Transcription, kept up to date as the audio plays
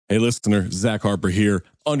Hey, listener, Zach Harper here.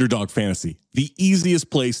 Underdog Fantasy, the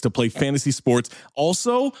easiest place to play fantasy sports.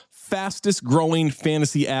 Also, fastest growing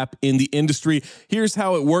fantasy app in the industry. Here's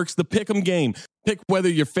how it works. The Pick'em game. Pick whether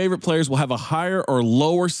your favorite players will have a higher or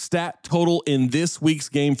lower stat total in this week's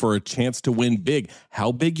game for a chance to win big.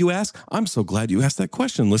 How big, you ask? I'm so glad you asked that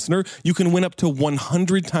question, listener. You can win up to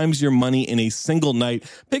 100 times your money in a single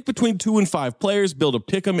night. Pick between 2 and 5 players. Build a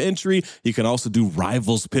Pick'em entry. You can also do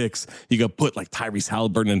rivals picks. You can put like Tyrese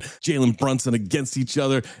Halliburton and Jalen Brunson against each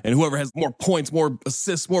other, and whoever has more points, more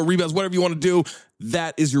assists, more rebounds, whatever you want to do,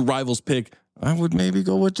 that is your rivals pick. I would maybe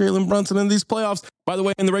go with Jalen Brunson in these playoffs. By the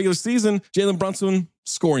way, in the regular season, Jalen Brunson,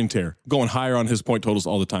 scoring tear, going higher on his point totals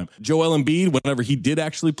all the time. Joel Embiid, whenever he did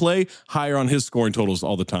actually play, higher on his scoring totals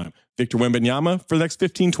all the time. Victor Wembanyama, for the next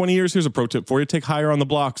 15, 20 years, here's a pro tip for you. Take higher on the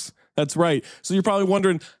blocks. That's right. So you're probably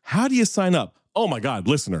wondering, how do you sign up? Oh my God,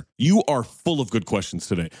 listener, you are full of good questions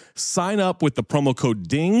today. Sign up with the promo code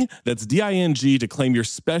DING, that's D-I-N-G, to claim your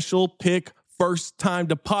special pick first time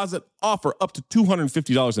deposit offer up to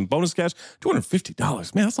 $250 in bonus cash.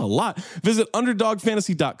 $250, man, that's a lot. Visit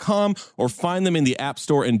underdogfantasy.com or find them in the App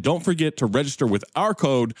Store. And don't forget to register with our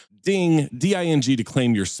code DING, D-I-N-G, to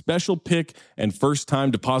claim your special pick and first time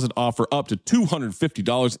deposit offer up to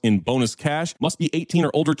 $250 in bonus cash. Must be 18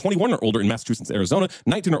 or older, 21 or older in Massachusetts, Arizona,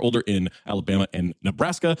 19 or older in Alabama and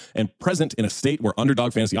Nebraska, and present in a state where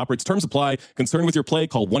Underdog Fantasy operates. Terms apply. Concerned with your play,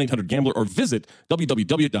 call 1-800-GAMBLER or visit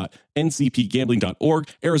www.ncpgambling.org.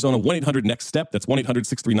 Arizona, 1-800-NEXT-STEP. That's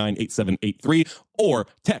 1-800-639-8783. Or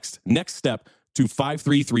text NEXT STEP to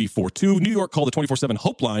 53342. New York, call the 24/7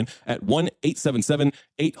 Hope line at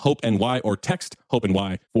 1-877-8-HOPE-NY or text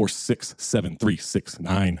HOPE-NY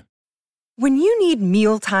 467-369. When you need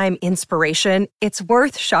mealtime inspiration, it's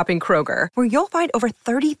worth shopping Kroger, where you'll find over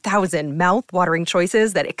 30,000 mouth-watering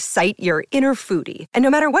choices that excite your inner foodie. And no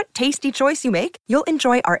matter what tasty choice you make, you'll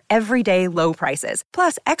enjoy our everyday low prices,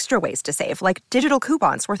 plus extra ways to save, like digital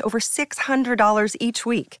coupons worth over $600 each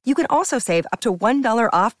week. You can also save up to $1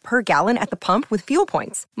 off per gallon at the pump with fuel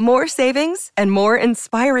points. More savings and more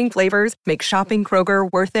inspiring flavors make shopping Kroger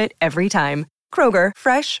worth it every time. Kroger,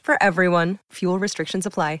 fresh for everyone. Fuel restrictions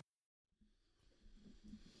apply.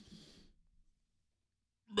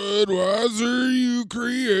 Budweiser, you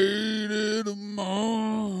created a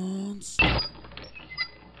monster.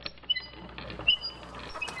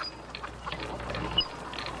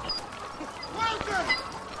 Wilson!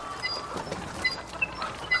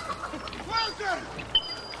 Wilson!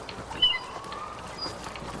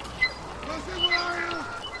 Wilson, where are you?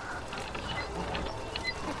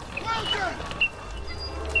 Wilson!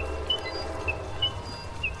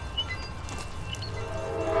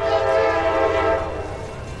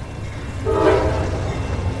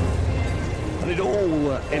 It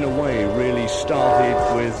all, in a way, really started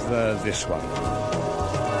with this one.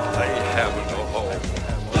 I have no home.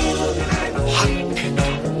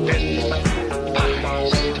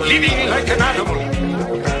 Living like an animal.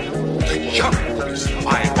 The jungle is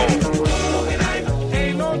my home.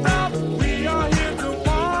 Ain't no doubt we are here to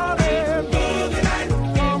party.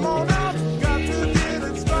 Come on out, got to get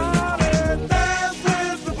it started. Dance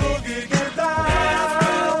with the boogie, get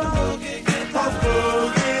down. Cause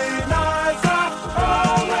boogie nights are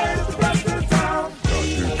always the best in town. Got to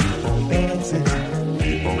keep on dancing,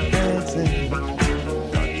 keep on dancing. Got to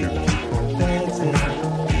keep on dancing,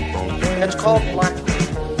 keep on dancing. It's called blackmail.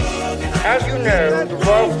 As you know, the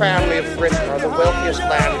royal family of Britain are the wealthiest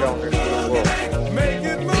landowners in the world.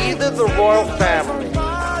 Either the royal family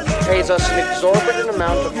pays us an exorbitant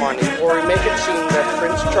amount of money, or we make it seem that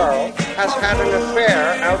Prince Charles has had an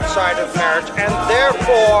affair outside of marriage and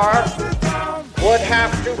therefore would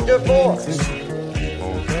have to divorce.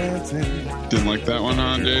 Didn't like that one,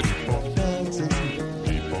 huh, dude?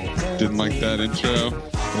 Didn't like that intro.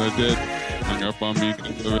 What I did? Hung up on me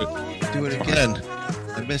because of it. Do it again.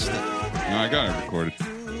 I missed it. No, I got it recorded.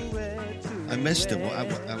 I missed it. I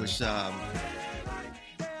was, where's that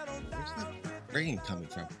rain coming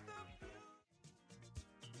from?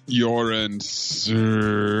 Your end,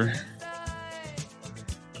 sir.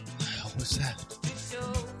 What's that?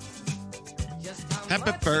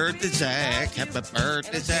 Happy birthday, Zach. Happy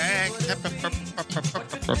birthday, Zach. Happy birthday,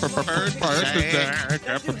 Zach.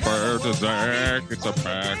 Happy birthday, Zach. It's a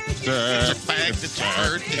fact, Zach. It's a fact. It's your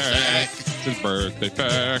birthday, Zach. It's his birthday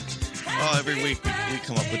fact. Oh, every week we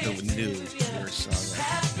come up with a new year song.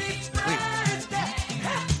 Wait.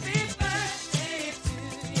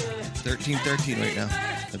 1313 right now,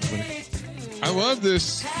 everybody. I love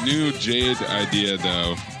this new Jade idea,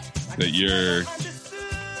 though, that you're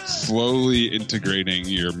slowly integrating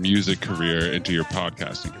your music career into your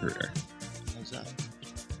podcasting career. How's that?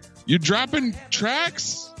 You're dropping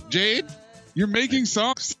tracks Jade, you're making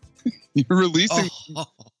songs. You're releasing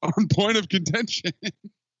on Point of Contention.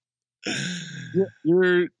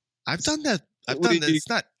 You're. I've done that. I've done that. It's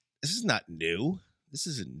not. This is not new. This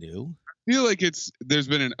isn't new. I feel like there's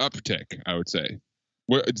been an uptick, I would say.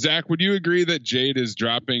 Zach, would you agree that Jade is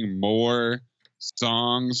dropping more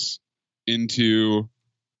songs into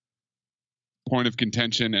Point of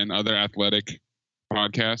Contention and other athletic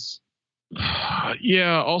podcasts?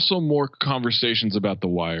 Yeah, also more conversations about The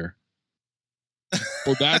Wire.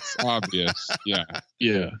 Well, that's obvious. Yeah.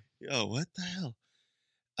 Yeah. Oh, what the hell?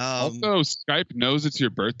 Also, Skype knows it's your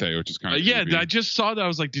birthday, which is kind of yeah. creepy. I just saw that. I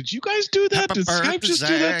was like, did you guys do that? Happy Did Skype just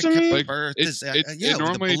birthday, do that to me? Like, Zach. it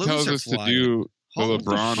normally tells us to do the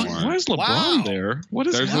LeBron one. Why is LeBron there? What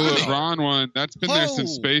is There's happening? the LeBron one. That's been there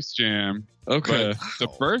since Space Jam. Okay. But the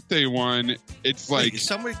birthday one, it's like is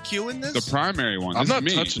somebody queuing this? the primary one. I'm This not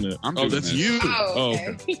is me. touching it. I'm Oh, doing that's this. you. Oh, Oh,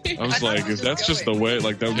 okay. okay. I was like, if that's just the way,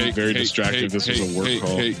 like that would be very distracting if this was a work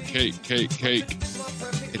call. Cake.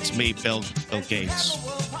 It's me, Bill Gates.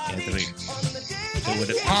 Anthony. Doing it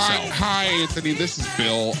yourself. Hi, Anthony. This is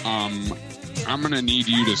Bill. I'm gonna need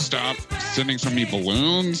you to stop sending so many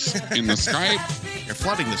balloons in the Skype. You're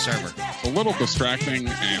flooding the server. It's a little distracting,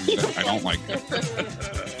 and I don't like it.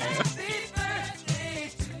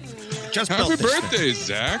 Just Happy built this birthday,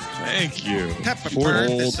 Zach. Thank you. thing. Happy Old-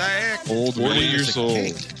 birthday, Zach. Old 40 man. years old.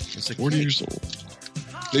 It's a 40 cake. years old.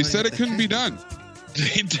 They said it couldn't be done.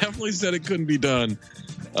 They definitely said it couldn't be done.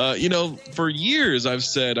 For years I've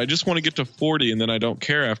said I just want to get to 40 and then I don't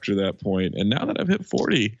care after that point. And now that I've hit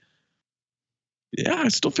 40, yeah, I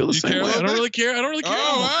still feel the You same care a way. I little don't bit? really care. I don't really care.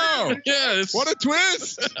 Oh, wow. Yeah, it's, What a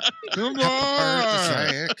twist. Come Happy on.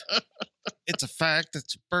 birthday, Zach. It's a fact.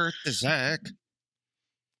 It's a birthday, Zach.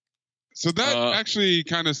 So that actually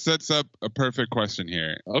kind of sets up a perfect question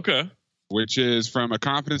here, okay. which is from a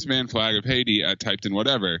confidence man flag of Haiti at typed in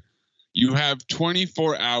whatever. You have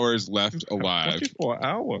 24 hours left alive. 24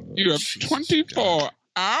 hours. You have Jesus 24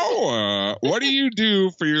 hours. What do you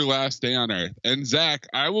do for your last day on Earth? And Zach,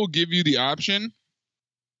 I will give you the option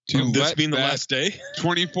to This let being the that last day?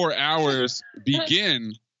 24 hours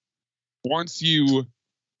begin once you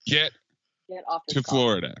get off the to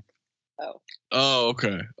Florida. Oh,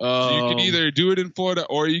 okay. So you can either do it in Florida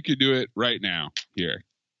or you could do it right now here.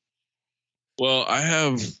 Well, I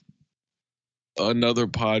have another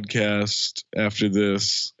podcast after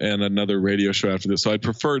this and another radio show after this, so I'd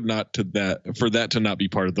prefer not to that to not be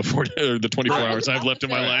part of the 40 or the 24 hours I've left in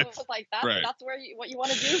my life. Like that, Right. That's what you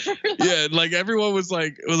want to do for your Yeah, like everyone was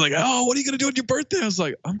like, oh, what are you gonna do on your birthday? I was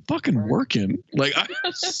like, I'm fucking working. Like I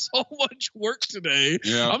have so much work today.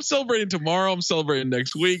 Yeah. I'm celebrating tomorrow. I'm celebrating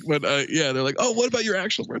next week. But yeah, they're like, oh, what about your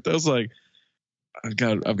actual birthday? I was like, I've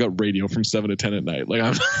got radio from 7 to 10 at night. Like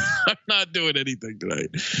I'm not doing anything tonight.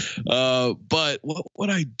 But what would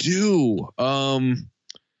I do?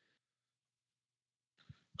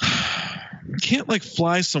 I can't like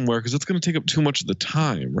fly somewhere because it's going to take up too much of the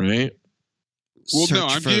time, right? Well, no,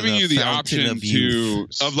 Search I'm for giving you the fountain option of to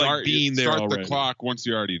youth. Of, like, being there start already. the clock once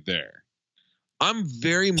you're already there. I'm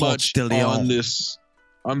very much de Leon. on this.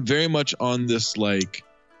 I'm very much on this like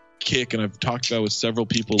kick, and I've talked about it with several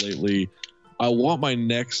people lately. I want my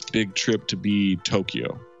next big trip to be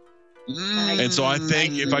Tokyo. And so I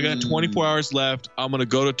think if I got 24 hours left, I'm going to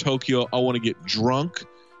go to Tokyo. I want to get drunk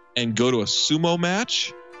and go to a sumo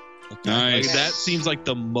match. Nice. Like, that seems like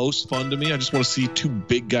the most fun to me. I just want to see two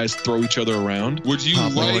big guys throw each other around. Would you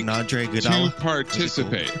Pablo like and Andre to Iguodala.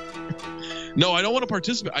 participate? No, I don't want to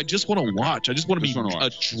participate. I just want to watch. I just want to be Just wanna a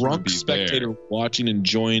watch. Just wanna drunk be spectator there. watching,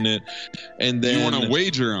 enjoying it. And then You want to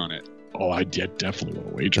wager on it? Oh, I definitely want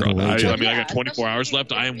to wager Gonna on that. wager. I mean, I got Yeah, 24 hours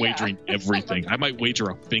left. I am yeah. wagering everything. I might wager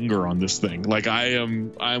a finger on this thing. Like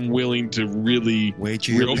I'm willing to really.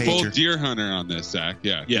 Wager your Go full pager. deer hunter on this, Zach.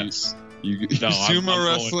 Yeah. Yes. You No, I'm sumo going.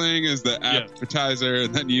 wrestling is the Yeah. appetizer,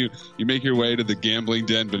 and then you make your way to the gambling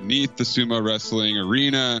den beneath the sumo wrestling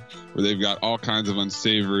arena, where they've got all kinds of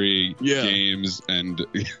unsavory Yeah. games and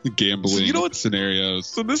gambling So you know what- scenarios.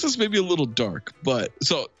 So this is maybe a little dark, but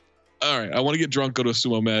so. All right, I want to get drunk, go to a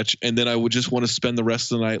sumo match, and then I would just want to spend the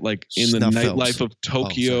rest of the night like in the Snuff nightlife films. of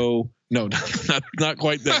Tokyo. No, not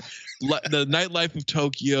quite that. The nightlife of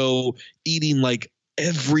Tokyo, eating like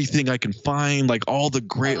everything I can find, like all the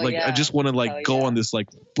great. Oh, like yeah. I just want to like Oh, go yeah. on this like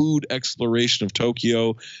food exploration of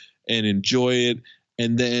Tokyo and enjoy it.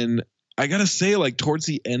 And then I gotta say, like towards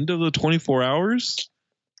the end of the 24 hours,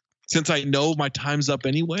 since I know my time's up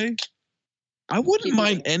anyway, I wouldn't Keep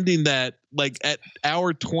mind moving. ending that like at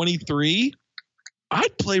hour 23.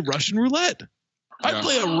 I'd play Russian roulette. I'd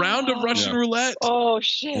play a round of Russian roulette. Oh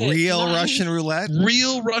shit! Real Russian roulette.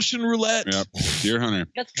 Real Russian roulette. Yep. Deer hunter.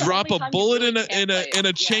 That's the Drop only a time you bullet really in can't play a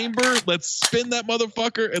it. chamber. Let's spin that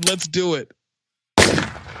motherfucker and let's do it.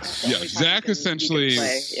 Yeah, Zach essentially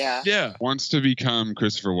Yeah. wants to become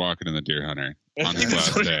Christopher Walken in the Deer Hunter on his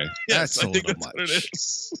last day. Yes, That's I think a little that's what much. it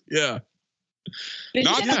is. Yeah.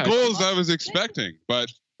 Not the goals I was expecting, but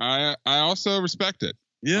I also respect it.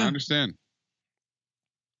 I Yeah. understand.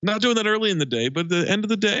 Not doing that early in the day, but at the end of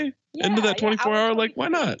the day, end of that 24 hour, like, why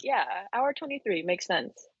not? Yeah, hour 23 makes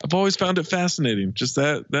sense. I've always found it fascinating. Just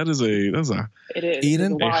that is a It is.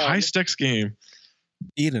 Eden? It's a wild. high stakes game.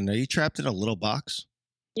 Eden, are you trapped in a little box?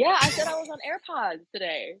 Yeah, I said I was on AirPods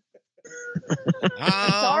today. I'm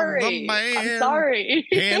Sorry. I'm sorry.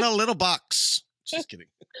 In a little box. Just kidding.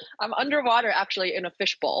 I'm underwater, actually, in a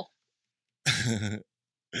fishbowl. Bloop,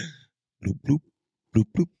 bloop, bloop,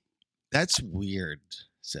 bloop. That's weird,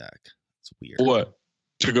 Zach. It's weird. What?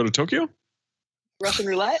 To go to Tokyo? Russian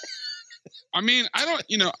roulette? I mean, I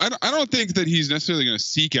don't think that he's necessarily going to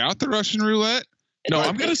seek out the Russian roulette. No,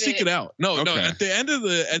 I'm going to seek it out. No. Okay. At the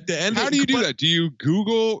end. How do you do that? Do you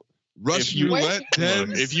Google Russian roulette? Look,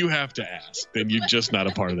 if you have to ask, then you're just not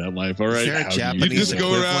a part of that life. All right. Is there a How do you- You Japanese just go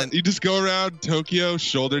equivalent? around. You just go around Tokyo,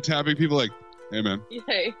 shoulder tapping people like, "Hey, man,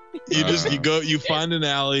 Hey. You find an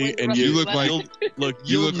alley Wait, and Russian you look roulette? like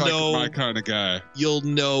you'll you look know like my kind of guy." you'll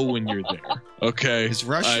know when you're there. Okay. Is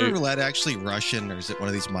Russian roulette actually Russian, or is it one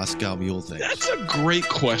of these Moscow Mule things? That's a great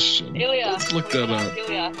question. Ilya. Let's look that up.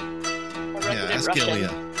 Ilya. Yeah, ask Ilya.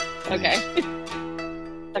 Okay.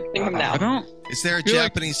 Texting him now. I don't. Is there a feel like-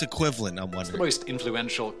 Japanese equivalent? I'm The wondering. most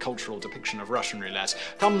influential cultural depiction of Russian roulette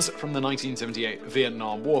comes from the 1978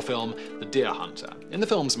 Vietnam War film The Deer Hunter. In the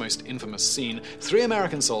film's most infamous scene, 3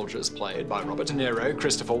 American soldiers, played by Robert De Niro,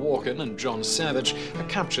 Christopher Walken, and John Savage, are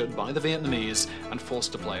captured by the Vietnamese and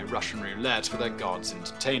forced to play Russian roulette for their god's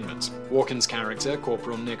entertainment. Walken's character,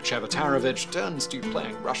 Corporal Nick Chevatarovich, turns to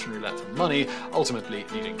playing Russian roulette for money, ultimately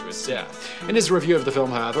leading to his death. In his review of the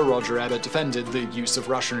film, however, Roger Ebert defended the use of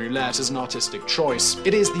Russian roulette as an artistic choice.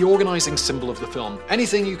 It is the organizing symbol of the film.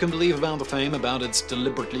 Anything you can believe about the film, about its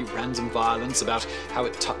deliberately random violence, about how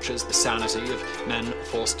it touches the sanity of men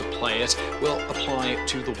forced to play it, will apply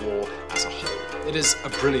to the war as a whole. It is a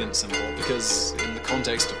brilliant symbol because, in the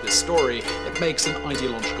context of this story, it makes an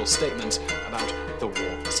ideological statement about the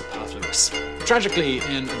war superfluous. Tragically,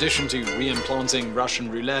 in addition to reimplanting Russian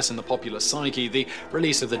roulette in the popular psyche, the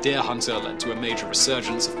release of The Deer Hunter led to a major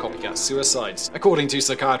resurgence of copycat suicides. According to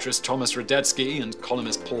psychiatrist Thomas Radetzky and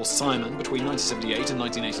columnist Paul Simon, between 1978 and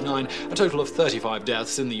 1989, a total of 35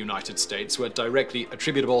 deaths in the United States were directly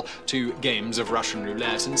attributable to games of Russian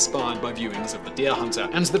roulette inspired by viewings of The Deer Hunter.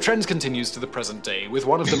 And the trend continues to the present day, with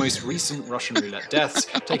one of the most recent Russian roulette deaths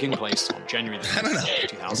taking place on January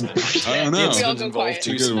 2009. I don't know. The incident Good involved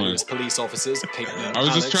 2 one. Saint police officers, Kate and I was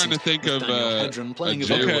just Alex, trying to and think with of Daniel Hedren a playing a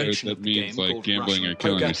J word variation that of the means game like called gambling or Russian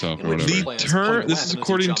killing poker, yourself in or which whatever. The players term, point a this is weapon at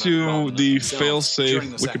according each other rather to than the themselves. fail-safe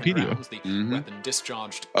During the second Wikipedia. round, the weapon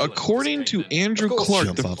discharged According to Andrew Of course, Clark,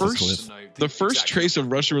 jump the off a first cliff. the first trace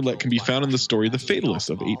of Russian roulette can be found in the story The Fatalists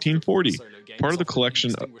of 1840, part of the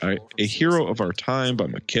collection A Hero of Our Time by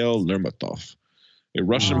Mikhail Lermontov, a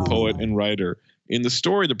Russian poet and writer. In the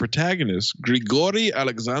story, the protagonist, Grigory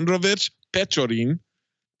Alexandrovich Pechorin,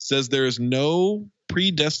 says there is no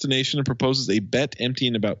predestination and proposes a bet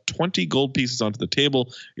emptying about 20 gold pieces onto the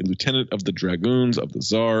table. A lieutenant of the Dragoons of the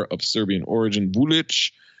Tsar of Serbian origin,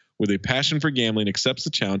 Vulic, with a passion for gambling, accepts the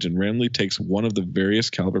challenge and randomly takes one of the various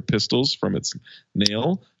caliber pistols from its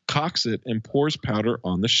nail, cocks it, and pours powder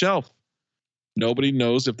on the shelf. Nobody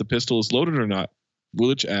knows if the pistol is loaded or not.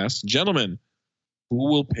 Vulic asks, "Gentlemen, who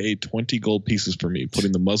will pay 20 gold pieces for me?"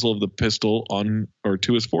 Putting the muzzle of the pistol on or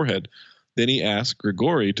to his forehead. Then he asks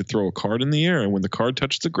Grigory to throw a card in the air, and when the card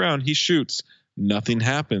touches the ground, he shoots. Nothing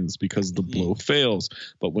happens because the blow fails.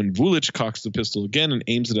 But when Vulic cocks the pistol again and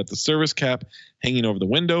aims it at the service cap hanging over the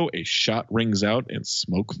window, a shot rings out and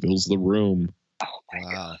smoke fills the room.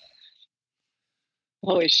 Wow.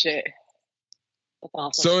 Holy shit. That's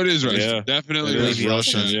awesome. So it is Russian. Yeah. Definitely It is is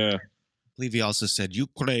Russian. Russian. Yeah. I believe he also said,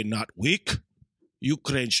 Ukraine not weak,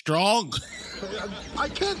 Ukraine strong. I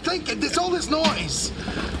can't think. There's all this noise.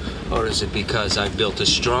 Or is it because I've built a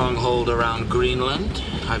stronghold around Greenland?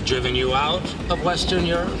 I've driven you out of Western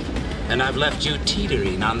Europe? And I've left you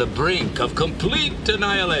teetering on the brink of complete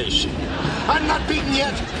annihilation. I'm not beaten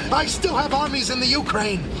yet. I still have armies in the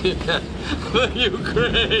Ukraine. The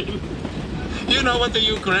Ukraine. You know what the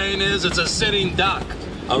Ukraine is? It's a sitting duck.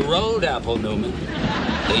 A road apple, Newman.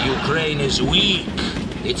 The Ukraine is weak.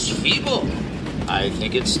 It's feeble. I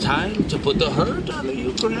think it's time to put the hurt on the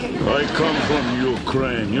Ukraine. I come from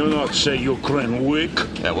Ukraine. You not say Ukraine weak.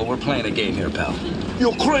 Yeah, well, we're playing a game here, pal.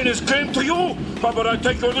 Ukraine is came to you. How about I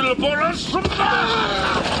take your little bullets?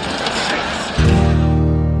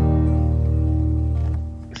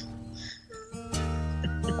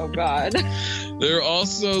 Oh God. There are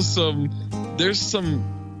also there's some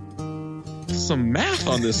math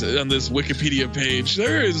on this Wikipedia page.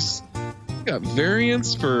 There is got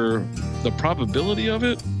variance for the probability of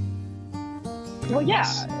it. Well, yeah,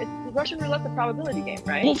 it's Russian roulette's a probability game,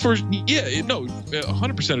 right? Well,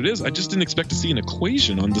 100% it is. I just didn't expect to see an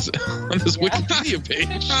equation on this Wikipedia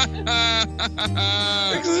page.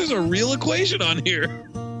 Because there's a real equation on here.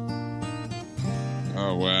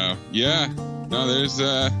 Oh wow, yeah. No, there's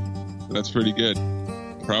that's pretty good.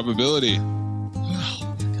 Probability.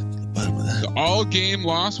 The all game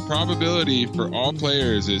loss probability for all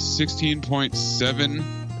players is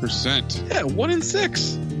 16.7%. Yeah, 1 in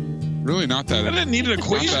 6. Really not that. I didn't need an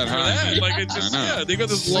equation for that. Like it's just they got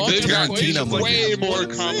this long equation. Way more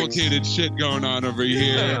complicated shit going on over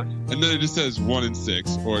here, and then it just says 1 in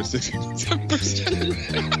 6 or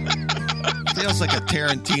 16.7%. Feels like a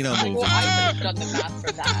Tarantino movie. Well, I could have done the math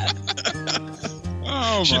for that.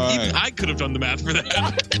 Oh Shit, my! even I could have done the math for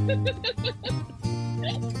that.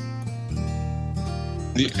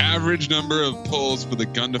 The average number of pulls for the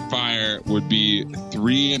gun to fire would be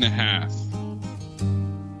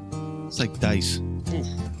 3.5. It's like dice.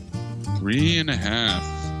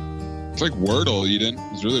 3.5. It's like Wordle, Eden.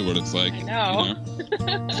 It's really what it's like. I know. You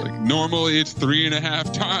know? It's like normally it's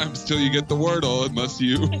 3.5 times till you get the Wordle, unless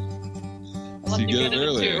you get it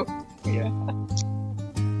earlier. Yeah.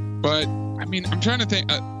 But I mean, I'm trying to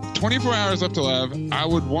think. 24 hours left to live. I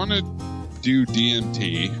would want to do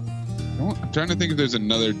DMT. I'm trying to think if there's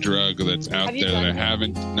another drug that's out there that I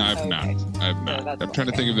haven't. No, I've not. I've not. I'm trying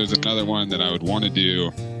to think if there's another one that I would want to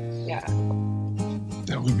do. Yeah.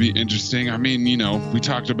 That would be interesting. I mean, you know, we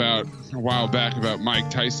talked about a while back about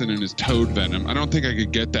Mike Tyson and his toad venom. I don't think I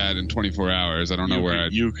could get that in 24 hours. I don't know where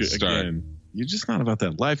I'd start. Again, you're just not about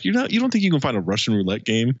that life. You don't think you can find a Russian roulette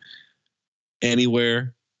game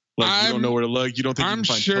anywhere? Like you don't know where to look. You don't think you can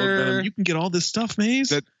find toad venom? You can get all this stuff,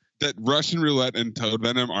 Maze. That Russian roulette and toad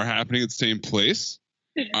venom are happening at the same place.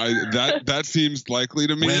 That seems likely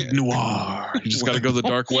to me. Web noir. You just got to go to the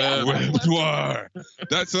dark web. Web noir.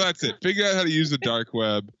 That's it. Figure out how to use the dark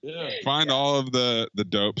web. Yeah. Find all of the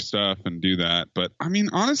dope stuff and do that. But I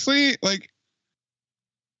mean, honestly, like,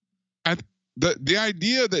 the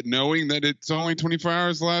idea that knowing that it's only 24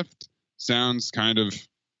 hours left sounds kind of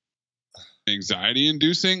anxiety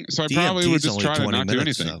inducing. So I probably would just try to not do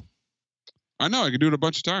anything. So. I know I could do it a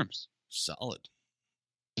bunch of times. Solid.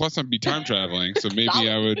 Plus, I'd be time traveling, so maybe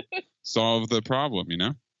I would solve the problem. You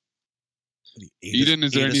know. Eden,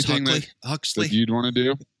 is there anything that you'd want to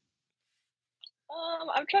do?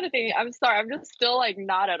 I'm trying to think. I'm sorry. I'm just still like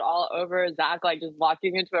not at all over Zach like just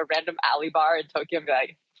walking into a random alley bar in Tokyo and be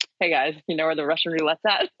like, "Hey guys, you know where the Russian roulette's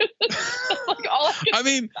at?" Like all I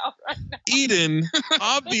mean, right Eden,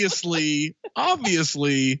 obviously, I'm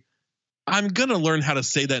gonna learn how to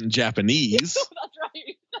say that in Japanese. That's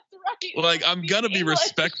right. Like I'm gonna be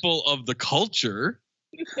respectful of the culture.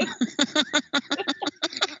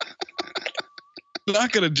 I'm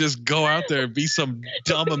not gonna just go out there and be some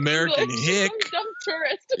dumb American hick. Some dumb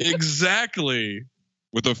tourist. Exactly.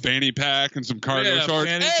 With a fanny pack and some cargo shorts.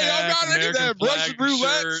 Hey, I got into that Russian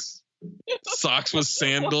roulette. Socks with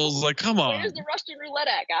sandals. Like, come on. Where's the Russian roulette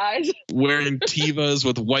at, guys? Wearing Tevas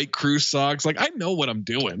with white crew socks. Like, I know what I'm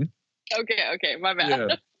doing. Okay, my bad.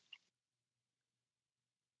 Yeah.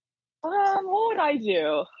 What would I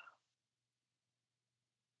do?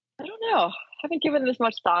 I don't know. Haven't given this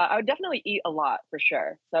much thought. I would definitely eat a lot for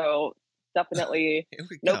sure. So definitely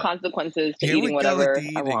no consequences to eating whatever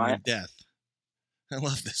I want. Death. I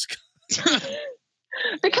love this guy.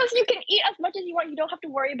 Because you can eat as much as you want. You don't have to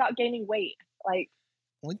worry about gaining weight. Like,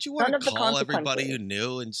 wouldn't you want to call everybody you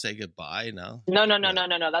knew and say goodbye? No. No.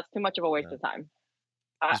 That's too much of a waste of time.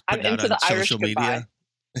 I'm into the Irish goodbye.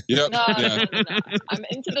 Yep. No. I'm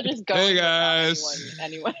into the just going. Hey guys.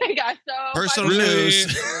 Anyway, hey guys. So personal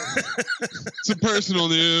news. Some personal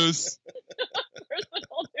news.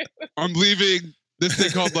 I'm leaving this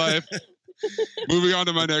thing called life. Moving on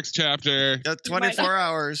to my next chapter. Got 24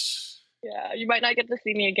 hours. Yeah, you might not get to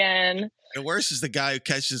see me again. The worst is the guy who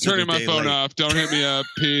catches. Turning my phone off. Don't hit me up.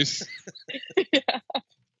 Peace.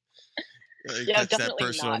 Catch that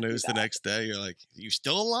personal news the next day. You're like, you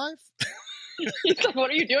still alive? He's like,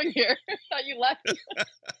 what are you doing here? I thought you left.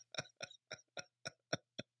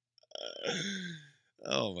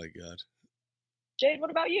 Oh my God. Jade,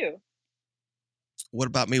 what about you? What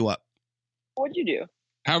about me? What? what'd you do?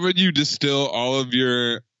 How would you distill all of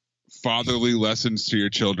your fatherly lessons to your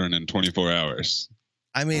children in 24 hours?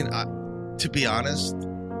 I mean, to be honest,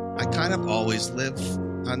 I kind of always live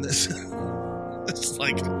on this. It's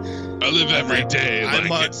like I live every day like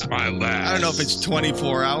it's my last. I don't know if it's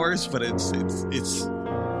 24 hours, but it's.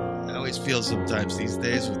 I always feel sometimes these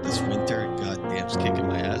days with this winter, goddamn's kicking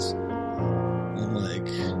my ass. I'm like,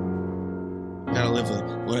 gotta live with.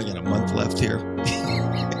 What, I got a month left here.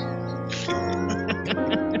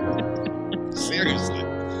 Seriously,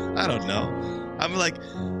 I don't know. I'm like,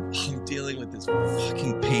 I'm dealing with this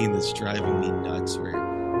fucking pain that's driving me nuts. Where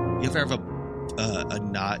you ever have a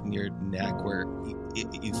knot in your neck where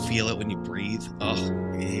you feel it when you breathe? Oh,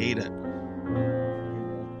 I hate it.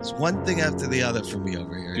 It's one thing after the other for me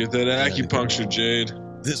over here. Get that acupuncture, Jade.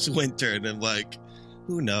 This winter, and I'm like,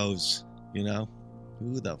 who knows? You know,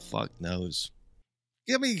 who the fuck knows?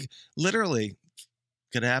 Literally,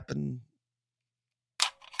 could happen.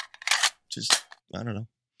 Just, I don't know.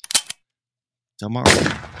 Tomorrow.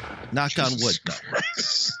 Knock on wood, though.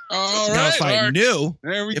 All now, right. if I knew.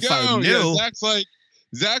 There we if go. I knew. Yeah,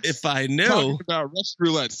 Zach's if I knew. Talking about Russian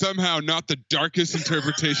roulette. Somehow not the darkest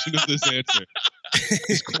interpretation of this answer.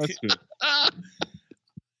 This question.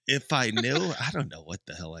 If I knew, I don't know what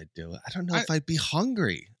the hell I'd do. I don't know if I'd be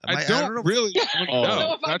hungry. I don't know. Really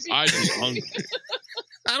know. I'd be hungry.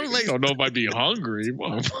 I don't know if I'd be hungry.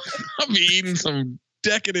 Well, I'll be eating some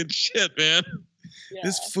decadent shit, man. Yeah.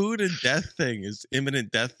 This food and death thing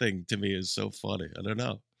imminent death thing to me is so funny. I don't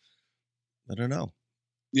know.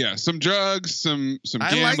 Yeah, some drugs, some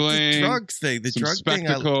gambling. I like the drug thing. The drug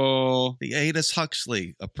spectacle. thing. The Aldous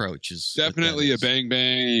Huxley approach is definitely a bang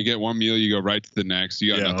bang. You get one meal, you go right to the next.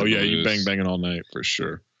 You got nothing to lose. You bang banging all night for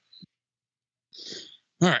sure.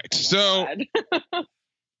 All right, so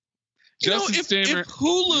if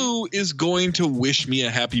Hulu is going to wish me a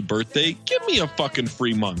happy birthday, give me a fucking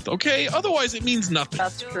free month, okay? Otherwise, it means nothing.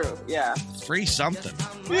 That's true. Yeah. Free something.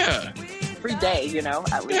 Yeah. Free day, you know.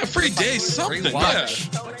 At least. Yeah, free day, something. Free watch.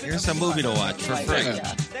 Yeah. Here's a movie to watch for free.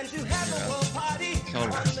 Yeah.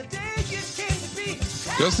 Totally.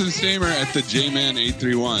 Justin Stamer at the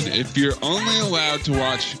J-Man831. If you're only allowed to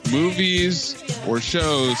watch movies or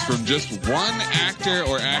shows from just one actor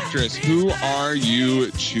or actress, who are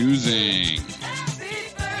you choosing?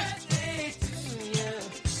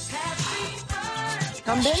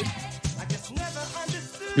 Hyunbin?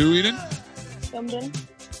 Who, Eden? Hyunbin,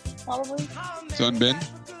 probably. Sunbin?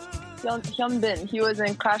 Hyunbin. He was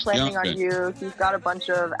in Crash Landing on You. He's got a bunch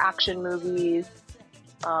of action movies.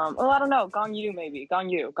 I don't know. Gong Yu, maybe. Gong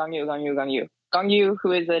Yu,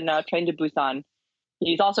 who is in Train to Busan.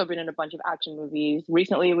 He's also been in a bunch of action movies.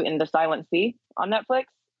 Recently in The Silent Sea on Netflix.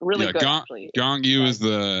 Really good, actually. Gong Yu is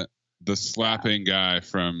the slapping guy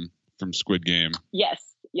from Squid Game. Yes.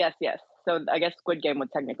 So I guess Squid Game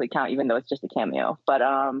would technically count, even though it's just a cameo. But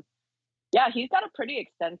yeah, he's got a pretty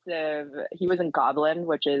extensive. He was in Goblin,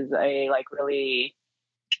 which is it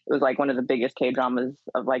was like one of the biggest K-dramas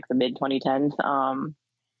of like the mid 2010s.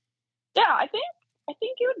 Yeah, I think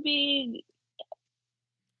it would be.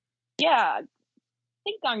 Yeah, I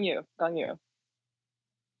think Gong Yu.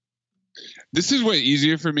 This is way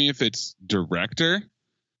easier for me if it's director,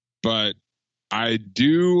 but I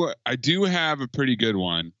do have a pretty good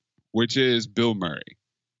one, which is Bill Murray.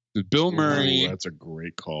 Bill Murray. Ooh, that's a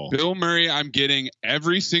great call. Bill Murray, I'm getting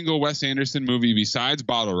every single Wes Anderson movie besides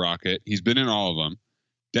Bottle Rocket. He's been in all of them.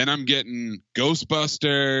 Then I'm getting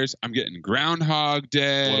Ghostbusters. I'm getting Groundhog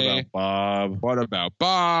Day. What about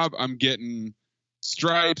Bob? I'm getting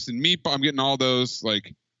Stripes and Meatball. I'm getting all those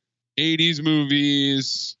like 80s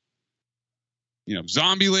movies. You know,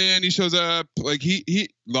 Zombieland, he shows up. Like he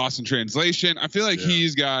Lost in Translation. I feel like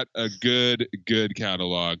he's got a good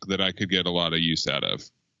catalog that I could get a lot of use out of.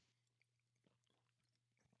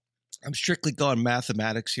 I'm strictly going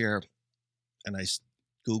mathematics here, and I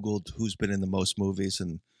Googled who's been in the most movies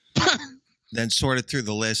and then sorted through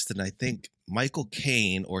the list, and I think Michael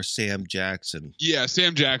Caine or Sam Jackson. Yeah,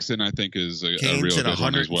 Sam Jackson, I think, is a real in good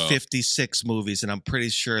one as well. 156 movies, and I'm pretty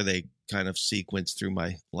sure they kind of sequence through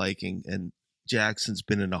my liking, and Jackson's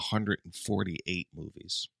been in 148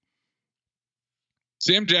 movies.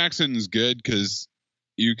 Sam Jackson's good because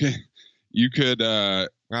you could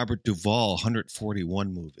Robert Duvall,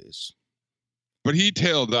 141 movies. But he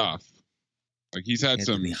tailed off. Like he's had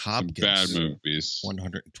some bad movies.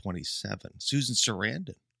 127. Susan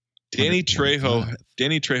Sarandon. Danny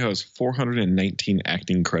Trejo has 419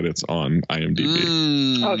 acting credits on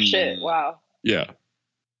IMDb. Oh shit! Wow. Yeah.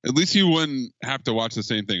 At least you wouldn't have to watch the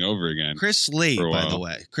same thing over again. Chris Lee, by the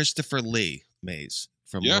way, Christopher Lee Mays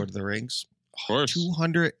from Lord of the Rings. Of course.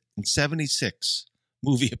 276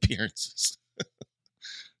 movie appearances.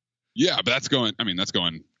 Yeah, but that's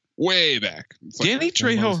going way back. It's like Danny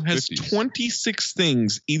Trejo has 50s. 26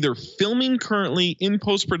 things either filming currently, in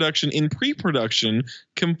post-production, in pre-production,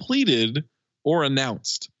 completed, or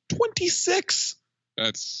announced. 26.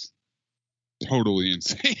 That's totally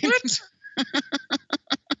insane. What?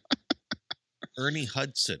 Ernie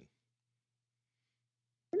Hudson.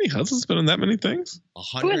 Ernie Hudson's been in that many things?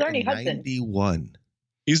 Who is Ernie Hudson? 191.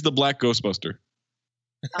 He's the Black Ghostbuster.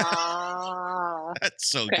 That's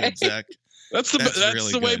so Okay. good, Zach. That's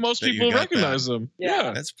really the way good most that you people got recognize that. him.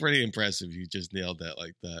 Yeah. That's pretty impressive. You just nailed that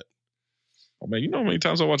like that. Oh man, you know how many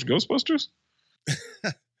times I watch Ghostbusters?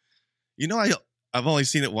 You know, I've only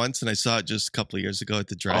seen it once, and I saw it just a couple of years ago at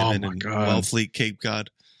the drive-in my in God. Wellfleet, Cape Cod.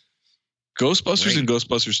 Ghostbusters Great. and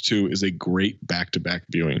Ghostbusters 2 is a great back-to-back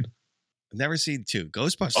viewing. I've never seen 2.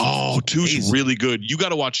 Ghostbusters. Oh, is 2's amazing. really good. You got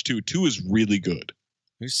to watch 2. 2 is really good.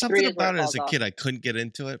 There's 3 something is where about it it as a falls kid. I couldn't get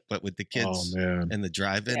into it, but with the kids Oh man, and the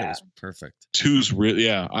drive-in, it was perfect. 2's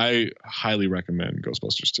really I highly recommend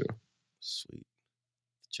Ghostbusters 2. Sweet.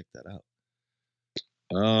 Check that out.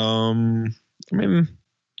 I mean,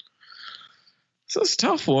 it's a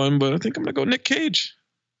tough one, but I think I'm gonna go Nick Cage.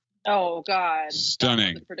 Oh God. Stunning.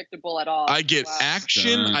 That wasn't predictable at all. I get Wow.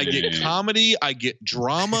 action, I get Stunning. comedy, I get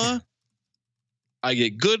drama, I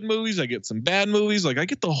get good movies, I get some bad movies. Like I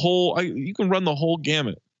get the whole. You can run the whole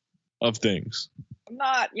gamut of things. I'm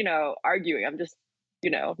not, arguing. I'm just,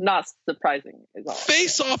 not surprising is all.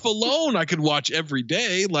 Face Off alone, I could watch every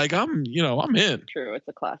day. Like I'm in. True, it's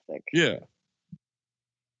a classic. Yeah.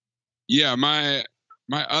 Yeah, my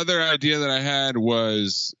other idea that I had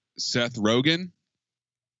was Seth Rogen,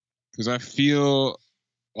 because I feel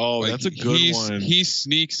that's a good one. He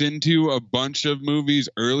sneaks into a bunch of movies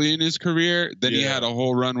early in his career. Then he Yeah. had a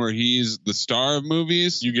whole run where he's the star of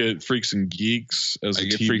movies. You get Freaks and Geeks as I a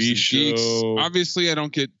get Freaks TV and Geeks. show. Obviously, I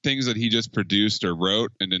don't get things that he just produced or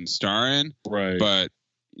wrote and didn't star in. Right. But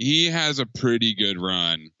he has a pretty good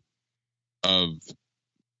run of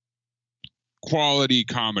quality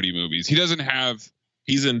comedy movies. He doesn't have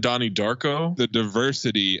He's in Donnie Darko, the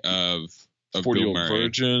diversity of 40 Bill Year Old Murray.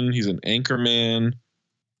 Virgin. He's an Anchorman.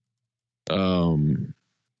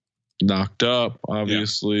 Knocked Up,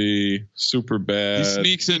 obviously. Super Bad. He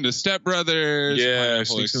sneaks into Step Brothers. Yeah, Pineapple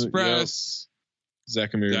sneaks in- Express.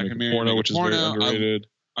 Zack and Miri Zack Make and a Miri Porno, Make a which is very Porno. underrated.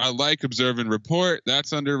 I like Observe and Report.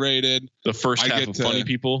 That's underrated. The first I half get of to- Funny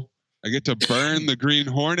People. I get to burn the Green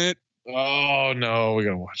Hornet. Oh no, we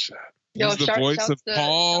gotta watch that. He's the voice of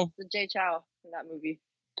Paul. Shouts to Jay Chow in that movie.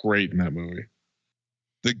 Great in that movie.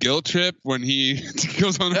 The Guilt Trip when he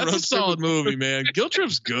goes on a That's road a solid trip. movie, man. Guilt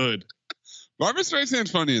Trip's good. Barbara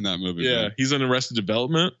Streisand's funny in that movie. Yeah, man. he's in Arrested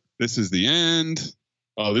Development. This is the end.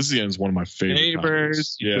 Oh, This Is the End is one of my favorite. Neighbors.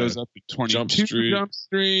 comedies. He goes up to 22 Jump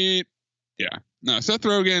Street. Yeah. No, Seth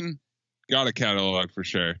Rogen got a catalog for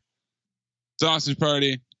sure. Sausage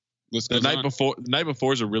Party. List The goes night on. before. The Night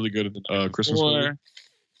Before is a really good Christmas movie.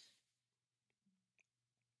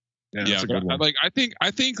 Yeah, Yeah, that's a but good one.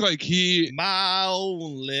 I think like he My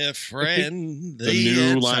only friend. the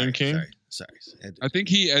new Lion King. Sorry. I think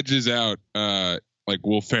he edges out like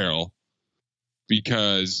Will Ferrell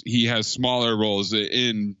because he has smaller roles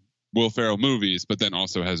in Will Ferrell movies, but then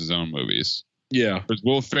also has his own movies. Yeah. Because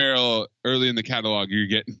Will Ferrell early in the catalog, you're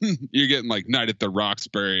getting like Night at the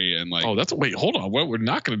Roxbury and like. Oh, wait, hold on. What we're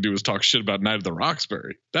not going to do is talk shit about Night at the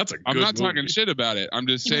Roxbury. That's a good I'm not movie. talking shit about it. I'm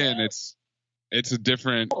just saying it's a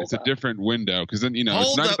different window because then it's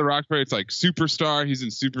Hold Night up. at the Roxbury. It's like Superstar. He's in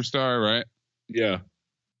Superstar, right? Yeah.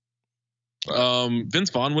 Vince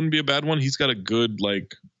Vaughn wouldn't be a bad one. He's got a good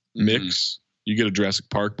Mm-hmm. mix. You get a Jurassic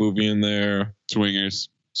Park movie in there. Swingers,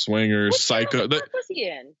 Psycho. What was he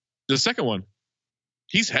in? The second one.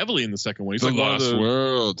 He's heavily in the second one. He's The like one of Lost the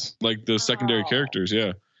World. like the secondary characters.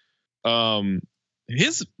 Yeah. The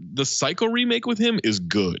Psycho remake with him is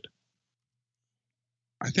good.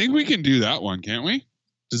 I think we can do that one, can't we?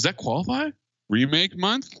 Does that qualify? Remake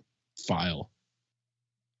month? File.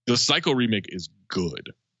 The Psycho remake is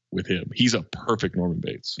good with him. He's a perfect Norman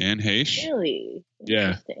Bates. And Heche. Really? Yeah.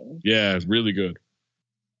 Interesting. Yeah, it's really good.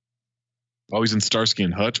 Oh, he's in Starsky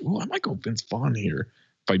and Hutch. Oh, I might go Vince Vaughn here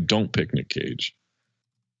if I don't pick Nick Cage.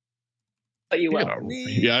 But you will.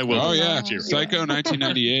 Yeah, I will. Oh yeah, Cheer. Psycho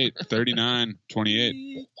 1998,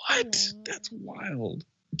 39-28. What? That's wild.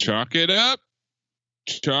 Chalk it up.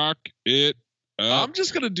 Chalk it up. I'm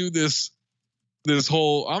just gonna do this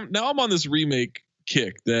whole. I'm on this remake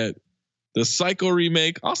kick that the Psycho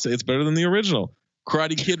remake. I'll say it's better than the original.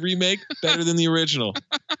 Karate Kid remake better than the original.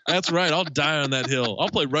 That's right. I'll die on that hill. I'll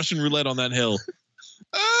play Russian roulette on that hill.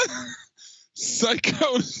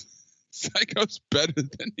 Psycho's better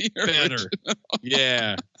than the original.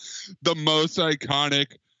 Yeah. The most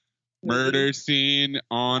iconic murder scene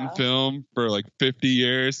on film for like 50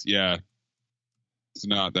 years. Yeah. It's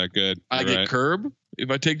not that good. I get Curb if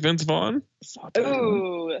I take Vince Vaughn.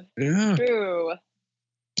 Ooh. Yeah. True.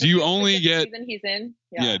 Do you only get Season he's in?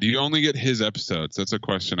 Yeah. Do you only get his episodes? That's a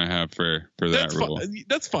question I have for that rule.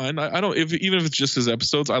 That's fine. I don't even if it's just his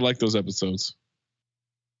episodes, I like those episodes.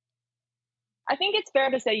 I think it's fair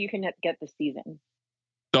to say you can get the season.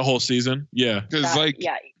 The whole season? Yeah. Because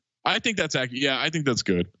Yeah. I think that's accurate. Yeah, I think that's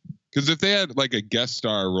good. Because if they had like a guest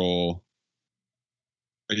star role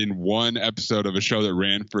in one episode of a show that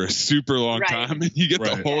ran for a super long time, and you get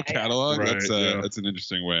the whole catalog, that's an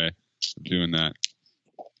interesting way of doing that.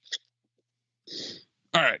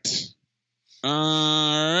 All right.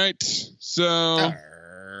 So,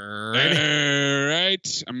 all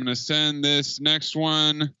right. I'm gonna send this next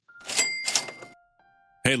one.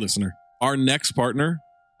 Hey, listener, our next partner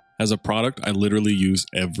has a product I literally use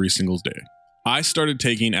every single day. I started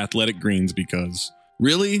taking Athletic Greens because,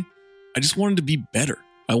 really, I just wanted to be better.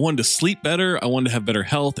 I wanted to sleep better. I wanted to have better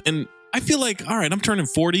health. And I feel like, all right, I'm turning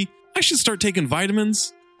 40. I should start taking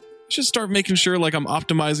vitamins. I should start making sure like I'm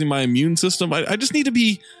optimizing my immune system. I just need to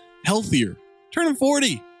be healthier. Turning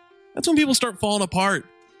 40. That's when people start falling apart.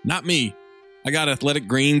 Not me. I got Athletic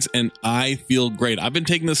Greens and I feel great. I've been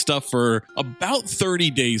taking this stuff for about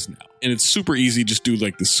 30 days now. And it's super easy. Just do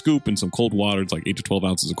like the scoop and some cold water. It's like 8 to 12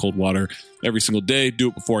 ounces of cold water every single day. Do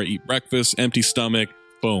it before I eat breakfast. Empty stomach.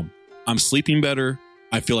 Boom. I'm sleeping better.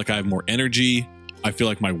 I feel like I have more energy. I feel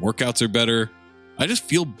like my workouts are better. I just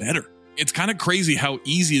feel better. It's kind of crazy how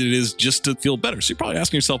easy it is just to feel better. So you're probably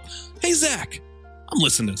asking yourself, hey, Zach, I'm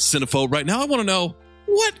listening to Cinephobe right now. I want to know,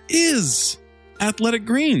 what is Athletic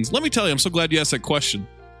Greens? Let me tell you, I'm so glad you asked that question.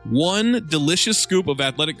 One delicious scoop of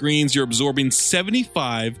Athletic Greens, you're absorbing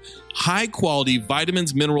 75 high-quality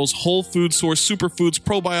vitamins, minerals, whole food source, superfoods,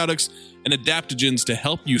 probiotics, and adaptogens to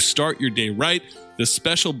help you start your day right. The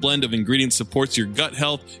special blend of ingredients supports your gut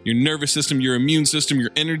health, your nervous system, your immune system, your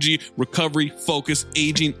energy, recovery, focus,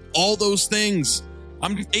 aging, all those things.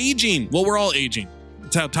 I'm aging. Well, we're all aging.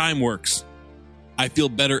 That's how time works. I feel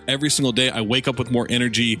better every single day. I wake up with more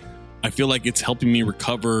energy. I feel like it's helping me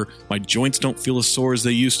recover. My joints don't feel as sore as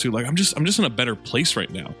they used to. Like I'm just in a better place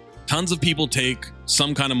right now. Tons of people take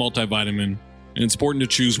some kind of multivitamin, and it's important to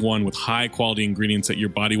choose one with high quality ingredients that your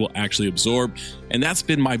body will actually absorb. And that's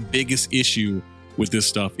been my biggest issue with this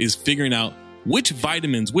stuff, is figuring out which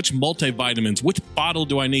vitamins, which multivitamins, which bottle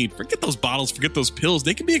do I need? Forget those bottles, forget those pills.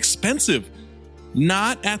 They can be expensive.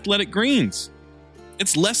 Not Athletic Greens.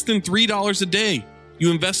 It's less than $3 a day.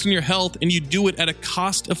 You invest in your health and you do it at a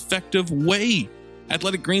cost-effective way.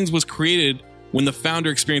 Athletic Greens was created when the founder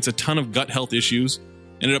experienced a ton of gut health issues,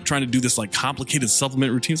 ended up trying to do this like complicated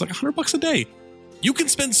supplement routines, like $100 a day. You can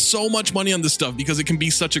spend so much money on this stuff because it can be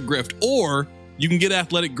such a grift, or you can get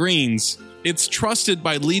Athletic Greens. It's trusted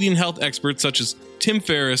by leading health experts such as Tim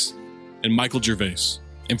Ferriss and Michael Gervais.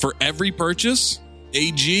 And for every purchase,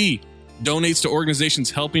 AG donates to organizations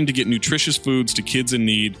helping to get nutritious foods to kids in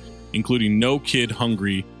need, including No Kid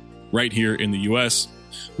Hungry, right here in the U.S.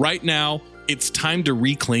 Right now, it's time to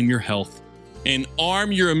reclaim your health and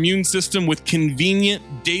arm your immune system with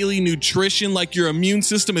convenient daily nutrition like your immune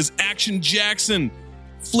system is Action Jackson,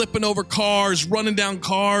 flipping over cars, running down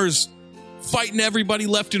cars, fighting everybody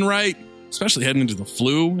left and right, especially heading into the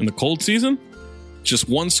flu and the cold season. Just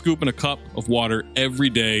one scoop in a cup of water every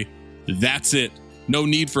day. That's it. No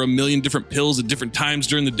need for a million different pills at different times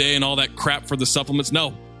during the day and all that crap for the supplements.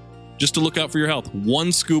 No. Just to look out for your health.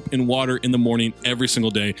 One scoop in water in the morning every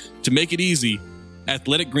single day. To make it easy,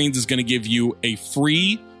 Athletic Greens is going to give you a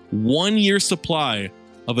free 1-year supply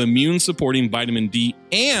of immune-supporting vitamin D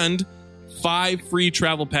and 5 free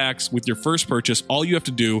travel packs with your first purchase. All you have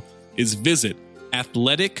to do is visit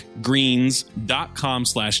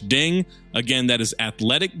athleticgreens.com/ding. Again, that is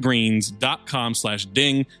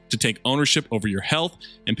athleticgreens.com/ding to take ownership over your health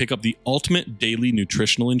and pick up the ultimate daily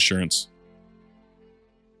nutritional insurance.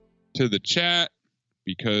 To the chat,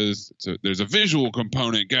 because there's a visual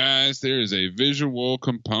component, guys. There is a visual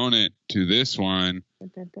component to this one,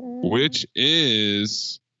 which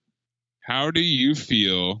is, how do you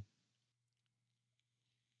feel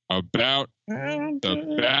about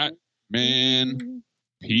the Batman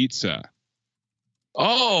pizza?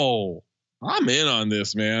 Oh, I'm in on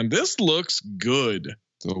this, man. This looks good.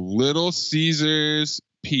 The Little Caesars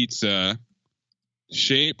pizza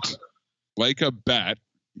shaped like a bat.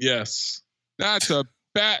 Yes. That's a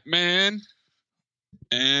Batman.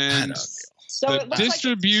 And So the it looks like it's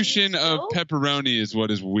distribution cheese of still? pepperoni is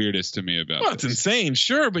what is weirdest to me about Well, it's this. insane,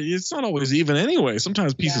 sure, but it's not always even anyway.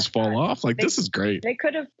 Sometimes pieces fall off. Like, this is great. They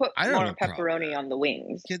could have put I don't more have a problem pepperoni on the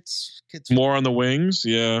wings. Kids. More on the wings?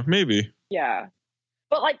 Yeah, maybe. Yeah.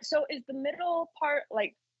 But like, so is the middle part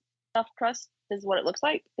like stuffed crust? Is what it looks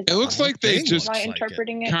like? Is It that looks what- like they just Am I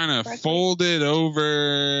interpreting it kind of correctly? folded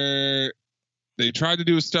over. They tried to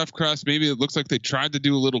do a stuffed crust. Maybe it looks like they tried to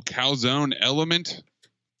do a little calzone element.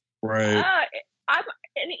 Right.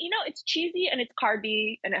 And you know, it's cheesy and it's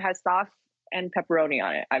carby and it has sauce and pepperoni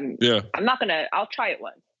on it. I'm not gonna. I'll try it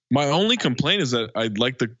once. My only complaint is that I'd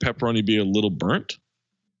like the pepperoni be a little burnt,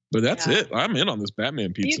 but that's Yeah. it. I'm in on this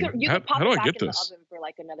Batman pizza. You how can pop how do it I back get in this? the oven for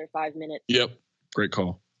like another 5 minutes. Yep. Great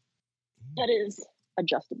call. That is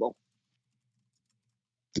adjustable.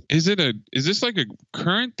 Is this like a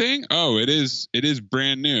current thing? Oh, it is. It is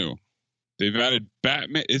brand new. They've added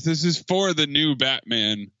Batman. This is for the new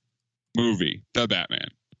Batman movie, The Batman.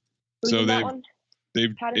 Who's in that one? they've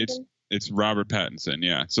Pattinson? it's Robert Pattinson,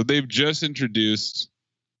 yeah. So they've just introduced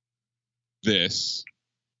this.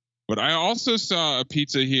 But I also saw a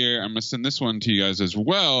pizza here. I'm gonna send this one to you guys as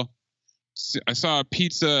well. I saw a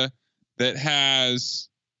pizza that has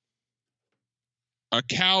a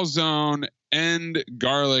calzone and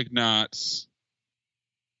garlic knots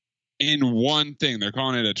in one thing. They're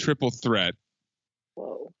calling it a triple threat.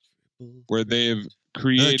 Whoa. Where they've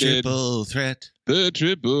created triple threat. The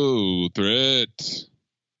triple threat.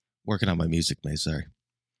 Working on my music, mate. Sorry.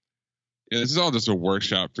 Yeah, this is all just a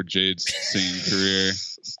workshop for Jade's singing career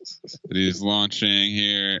that he's launching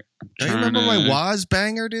here. Do you remember my Waz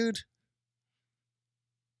banger, dude?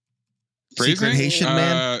 Phrasing? Secret Haitian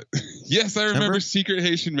Man? Yes, I remember Secret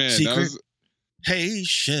Haitian Man. Secret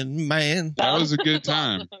Haitian Man. That was a good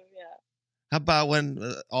time. How about when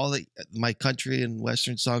all my country and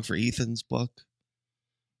Western song for Ethan's book?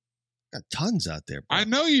 Got tons out there. Bro. I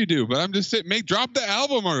know you do, but I'm just saying, drop the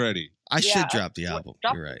album already. I should drop the album.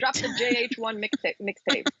 You're right. Drop the JH1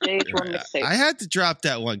 mixtape. JH1 mixtape. I had to drop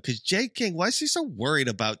that one because Jay King, why is he so worried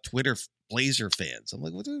about Twitter Blazer fans? I'm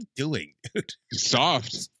like, what are you doing?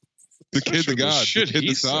 Soft. The kid, the god. Shit, the kid, he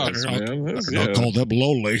the soft. says, man. I'll call them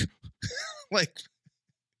lonely. Like,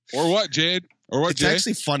 or what, Jade? Or what, it's Jay?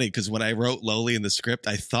 actually funny because when I wrote lowly in the script,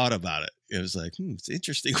 I thought about it. It was like, it's an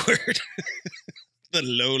interesting word. The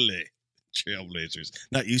lowly Trailblazers.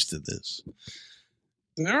 Not used to this.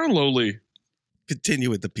 They are lowly. Continue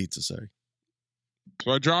with the pizza, sorry.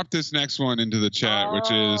 So I dropped this next one into the chat,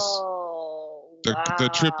 which is the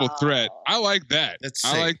triple threat. I like that.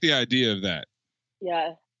 I like the idea of that.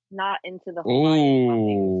 Yeah, not into the Hawaiian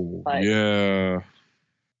Oh, but yeah.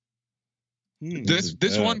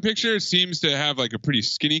 This one picture seems to have like a pretty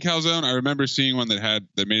skinny calzone. I remember seeing one that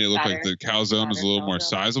made it look like the calzone was a little more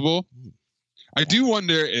sizable. I do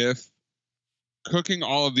wonder if cooking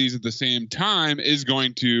all of these at the same time is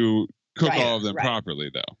going to cook all of them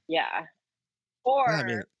properly, though. Yeah. Or I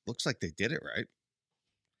mean, looks like they did it right.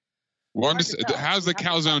 Well, how's the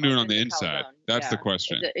calzone doing on the inside? That's the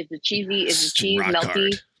question. Is it cheesy? Is the cheese rock melty?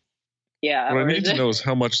 hard. Yeah. What I or need is to it- know is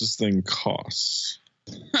how much this thing costs.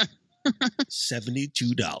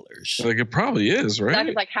 $72. Like, it probably is, Zach right?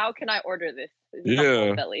 is like, how can I order this? Is this Yeah.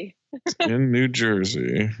 on Belly? In New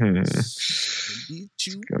Jersey. All right,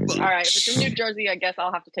 if it's in New Jersey, I guess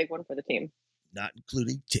I'll have to take one for the team. Not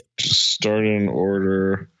including tip. Start an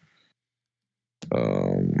order.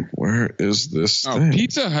 Where is this Oh, thing?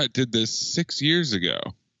 Pizza Hut did this 6 years ago.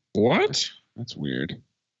 What? That's weird.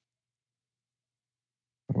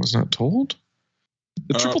 I was not told.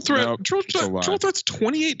 The triple threat. nope, triple it's a lie. threat's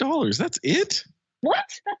 $28. That's it. What?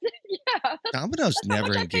 Yeah. Domino's That's how never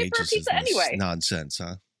much I pay for a engages in pizza this anyway. nonsense,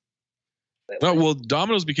 huh? No, well,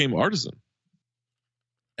 Domino's became artisan.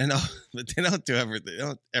 I know, but they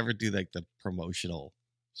don't ever do like the promotional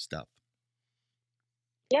stuff.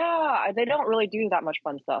 Yeah, they don't really do that much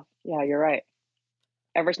fun stuff. Yeah, you're right.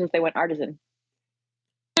 Ever since they went artisan.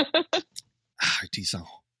 Artisan.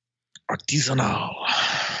 Artisanal.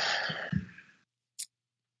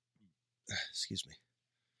 Excuse me.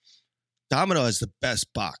 Domino has the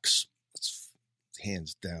best box. It's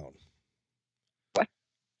hands down. What?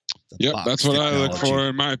 Yep, that's what I look for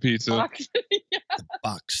in my pizza. The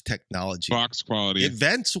box technology. Box quality. It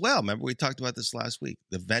vents well. Remember we talked about this last week.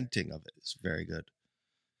 The venting of it is very good.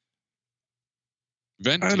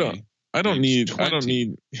 Venti. I don't need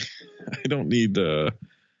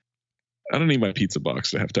my pizza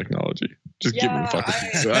box to have technology. Just give me the fucking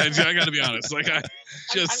pizza. I got to be honest. Like I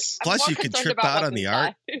just Plus you can trip out on the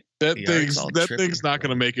art. that The art's all thing's not going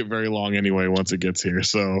to make it very long anyway once it gets here.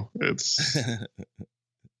 So it's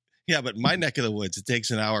He Yeah, but my neck of the woods, it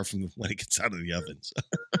takes an hour from when it gets out of the ovens.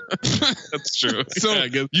 That's true. So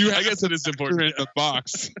Yeah, I guess it is important. In a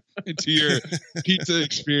box into your pizza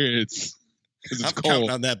experience. 'Cause it's I'm counting cold.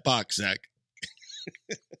 on that box, Zach.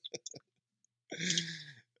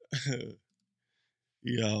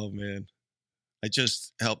 Yo, man. I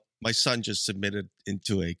just helped. My son just submitted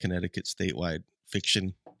into a Connecticut statewide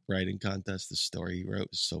fiction writing contest. The story he wrote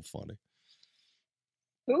was so funny.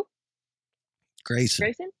 Who? Grayson.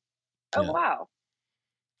 Grayson? Oh, Yeah. wow.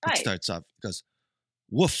 It Nice. starts off, it goes,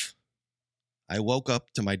 woof. I woke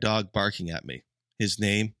up to my dog barking at me. His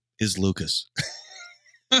name is Lucas.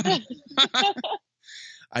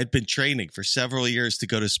 I'd been training for several years to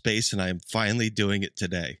go to space, and I am finally doing it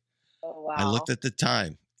today. Oh, wow. I looked at the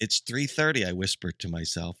time. It's 3:30, I whispered to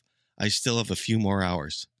myself. I still have a few more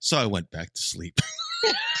hours. So I went back to sleep.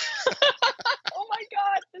 Oh, my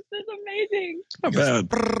God. This is amazing. Not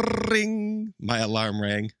bad. Ring. My alarm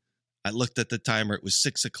rang. I looked at the timer. It was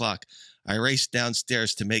 6 o'clock. I raced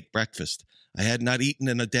downstairs to make breakfast. I had not eaten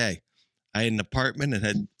in a day. I had an apartment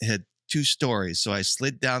and had 2 stories, so I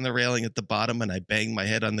slid down the railing at the bottom and I banged my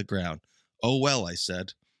head on the ground. Oh, well, I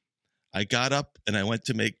said. I got up and I went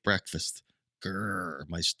to make breakfast. Grrr,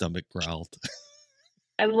 my stomach growled.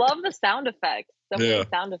 I love the sound effects. So Yeah. many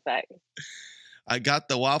sound effects. I got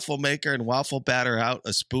the waffle maker and waffle batter out,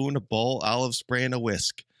 a spoon, a bowl, olive spray, and a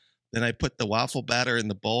whisk. Then I put the waffle batter in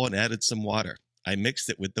the bowl and added some water. I mixed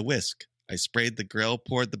it with the whisk. I sprayed the grill,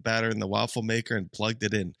 poured the batter in the waffle maker, and plugged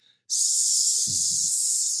it in. Sizzle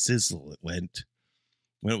it went.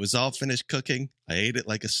 When it was all finished cooking, I ate it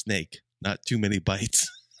like a snake. Not too many bites.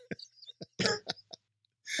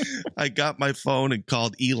 I got my phone and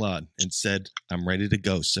called Elon and said, I'm ready to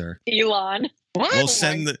go, sir. Elon. What?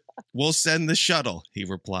 We'll send the shuttle, he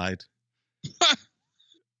replied.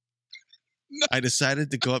 I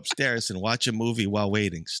decided to go upstairs and watch a movie while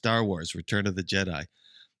waiting, Star Wars, Return of the Jedi.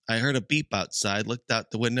 I heard a beep outside, looked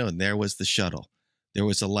out the window, and there was the shuttle. There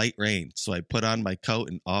was a light rain, so I put on my coat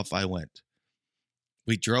and off I went.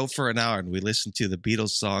 We drove for an hour and we listened to the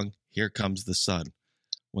Beatles song, Here Comes the Sun.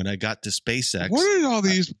 When I got to SpaceX... What are all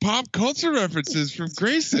these pop culture references from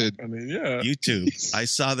Grayson? I mean, yeah. YouTube, I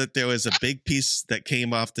saw that there was a big piece that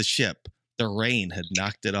came off the ship. The rain had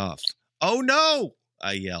knocked it off. Oh no!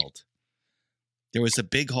 I yelled. There was a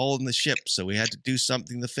big hole in the ship, so we had to do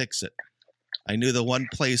something to fix it. I knew the one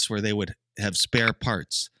place where they would have spare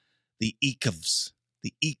parts. The Ekovs.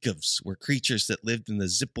 The Ekovs were creatures that lived in the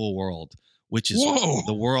Zippo world, which is Whoa.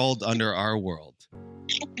 the world under our world.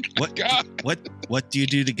 What do you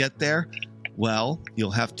do to get there? Well,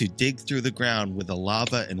 you'll have to dig through the ground with a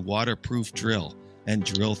lava and waterproof drill and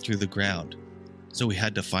drill through the ground. So we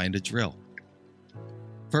had to find a drill.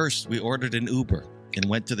 First, we ordered an Uber and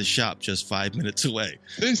went to the shop just 5 minutes away,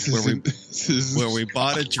 where we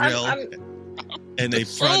bought a drill and a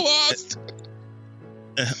So front. lost.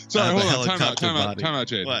 of Sorry, a hold on. helicopter body. Time out,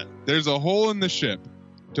 Jade. What? There's a hole in the ship.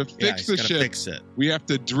 To Yeah, fix he's the gotta ship, fix it. we have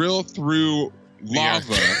to drill through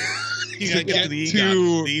lava You to gotta get get to the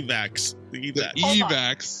to evacs. The the evacs.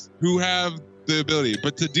 evacs who have the ability.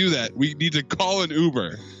 But to do that, we need to call an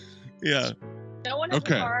Uber. Yeah. No one has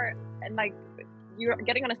Okay. a car, and like you're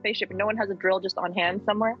getting on a spaceship, and no one has a drill just on hand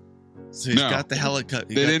somewhere. So he's No. got the helicopter.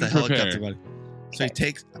 They didn't prepare. Body. So he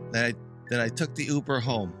takes. Then I took the Uber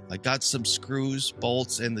home. I got some screws,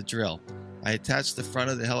 bolts, and the drill. I attached the front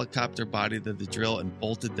of the helicopter body to the drill and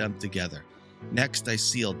bolted them together. Next, I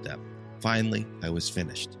sealed them. Finally, I was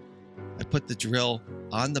finished. I put the drill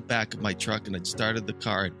on the back of my truck and had started the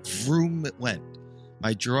car, and vroom it went.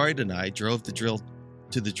 My droid and I drove the drill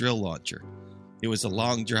to the drill launcher. It was a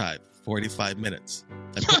long drive, 45 minutes.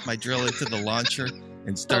 I put my drill into the launcher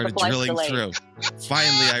and started flight's drilling delayed. through.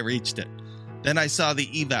 Finally, I reached it. Then I saw the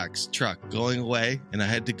evacs truck going away, and I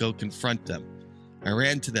had to go confront them. I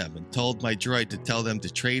ran to them and told my droid to tell them to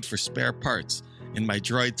trade for spare parts, and my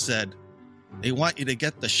droid said, "They want you to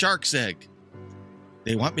get the shark's egg."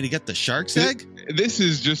 They want me to get the shark's egg? This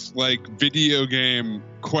is just like video game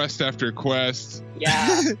quest after quest.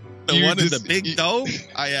 Yeah. The You one in just- the big dome?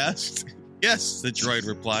 I asked. Yes, the droid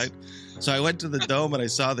replied. So I went to the dome and I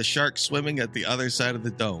saw the shark swimming at the other side of the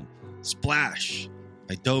dome. Splash!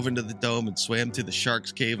 I dove into the dome and swam to the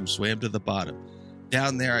shark's cave and swam to the bottom.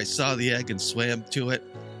 Down there, I saw the egg and swam to it,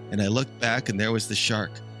 and I looked back and there was the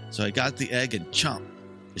shark. So I got the egg and chomp.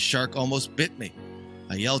 The shark almost bit me.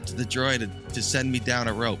 I yelled to the droid to send me down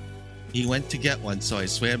a rope. He went to get one, so I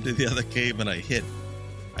swam to the other cave and I hid.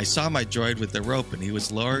 I saw my droid with the rope and he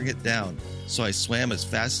was lowering it down, so I swam as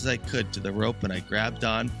fast as I could to the rope and I grabbed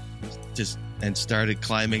on and started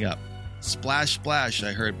climbing up. Splash, splash,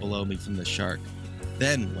 I heard below me from the shark.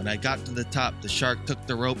 Then, when I got to the top, the shark took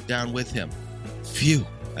the rope down with him. Phew,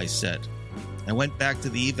 I said. I went back to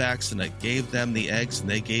the evacs and I gave them the eggs and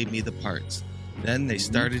they gave me the parts. Then they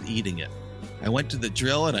started eating it. I went to the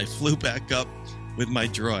drill and I flew back up with my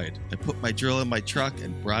droid. I put my drill in my truck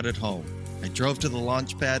and brought it home. I drove to the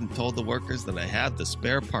launch pad and told the workers that I had the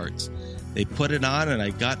spare parts. They put it on and I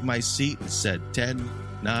got in my seat and said 10,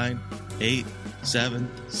 9, 8,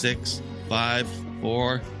 7, 6, 5,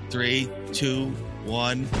 4, 3, 2,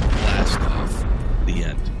 1, blast off. The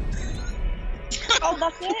end. Oh,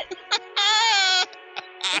 that's it?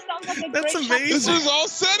 This sounds like a That's great amazing. This is all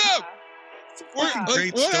set up. Yeah.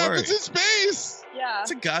 Great What story. happens in space? Yeah.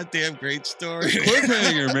 It's a goddamn great story.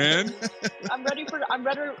 Cliffhanger, man. I'm ready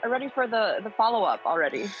for the follow up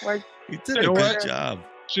already. Where's You did You a know good what? job.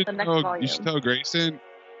 the next You volume? should tell Grayson,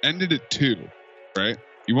 ended at 2, right?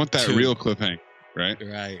 You want that 2. real cliffhanger, right?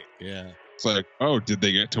 Right, yeah. It's like, oh, did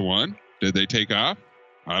they get to 1? Did they take off?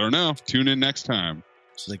 I don't know. Tune in next time.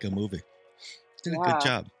 It's like a movie. Did a Wow. good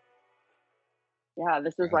job. Yeah,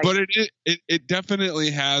 this is like But it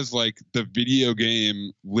definitely has like the video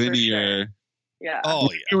game linear. yeah. Oh,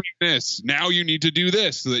 We're doing this. Now you need to do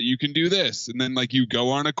this so that you can do this. And then like you go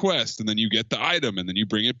on a quest and then you get the item and then you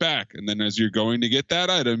bring it back. And then as you're going to get that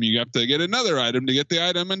item, you have to get another item to get the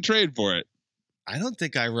item and trade for it. I don't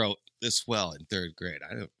think I wrote this well in 3rd grade.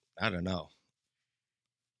 I don't know.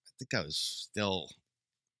 I think I was still,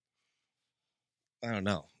 I don't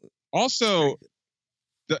know. Also,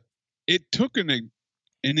 it took an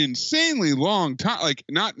insanely long time, like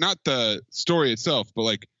not the story itself, but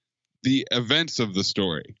like the events of the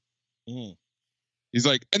story. Mm. He's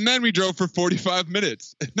like, and then we drove for 45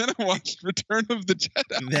 minutes, and then I watched Return of the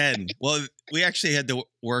Jedi. Well, we actually had to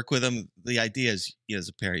work with him. The idea is, as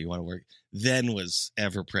a parent, you want to work. Then was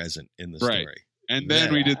ever present in the Right. story. And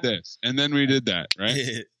then we did this, and then we did that,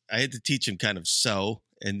 right? I had to teach him kind of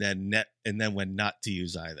and then when not to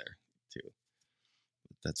use either. Too.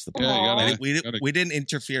 That's the point. Yeah, you gotta- We didn't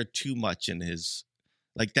interfere too much in his,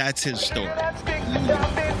 like that's his story.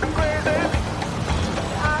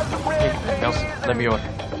 Nelson, let me order.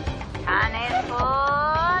 Chinese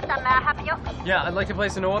food. May I help you? Yeah, I'd like to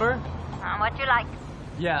place an order. What you like?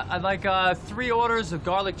 Yeah, I'd like 3 orders of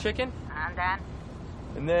garlic chicken.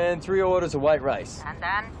 And then 3 orders of white rice.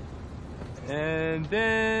 And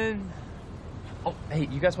then. Oh, hey,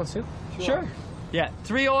 you guys want soup? Sure. Yeah,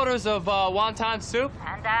 3 orders of wonton soup.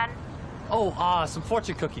 And then. Oh, some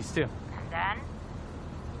fortune cookies too. And then.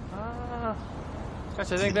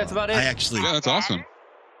 Gosh, I think that's about it. I actually, Yeah, that's awesome.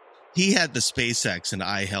 he had the SpaceX and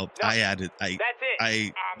I helped. I added. We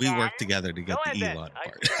then? worked together to get the then. Elon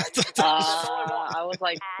part. I was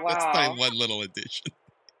like, wow. That's my one little addition.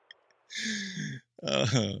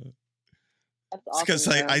 That's awesome. Because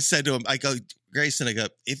man. I said to him, I go, Grayson, I go,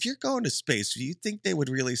 if you're going to space, do you think they would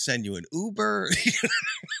really send you an Uber? Or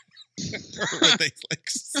would they, like,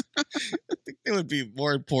 I think they would be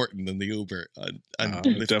more important than the Uber. On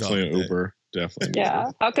Definitely an Uber. Definitely. An Yeah.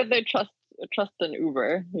 Uber. How could they trust an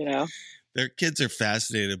Uber? You know. Their kids are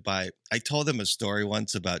fascinated by. I told them a story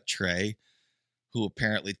once about Trey, who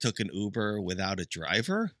apparently took an Uber without a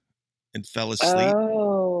driver and fell asleep.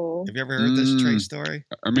 Oh. Have you ever heard this Trey story?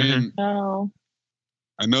 I mean, No.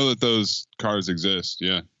 I know that those cars exist.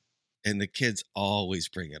 Yeah. And the kids always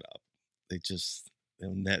bring it up.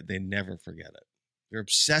 They never forget it. They're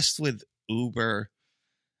obsessed with Uber,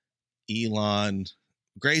 Elon,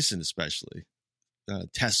 Grayson especially,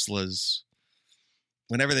 Teslas.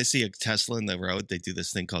 Whenever they see a Tesla in the road, they do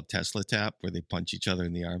this thing called Tesla tap, where they punch each other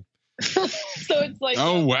in the arm. So it's like.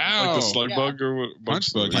 Oh wow. Like the slug Yeah. bug or what?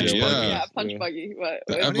 Punch buggy, Punch yeah. buggy. Yeah, punch buggy. What?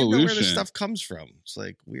 The I don't even know where this evolution. stuff comes from. It's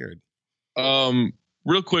like weird.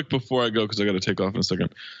 Real quick before I go, because I got to take off in a second.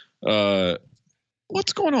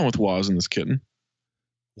 What's going on with Waz and this kitten?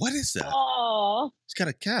 What is that? Oh. He's got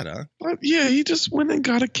a cat, huh? Yeah, he just went and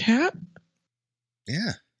got a cat.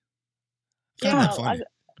 Yeah. Yeah. Funny.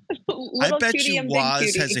 I bet you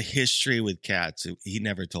Waz has a history with cats. He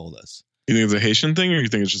never told us. You think it's a Haitian thing, or you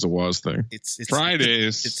think it's just a Waz thing? It's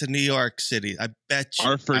Fridays. It's a New York City. I bet you.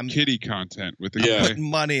 Are for kitty content with the Yeah. Putting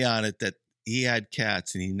money on it that he had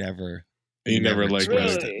cats and he never. He never liked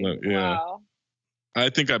expressed that. Really? Yeah. Wow. I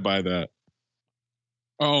think I buy that.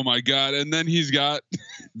 Oh my god! And then he's got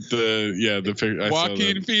The figure.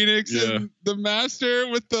 Joaquin Phoenix Yeah. and the master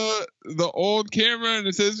with the old camera, and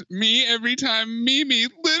it says "me" every time Mimi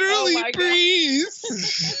literally Oh my God.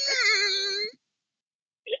 breathes.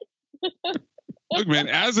 Look, man,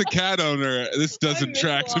 as a cat owner, this doesn't miss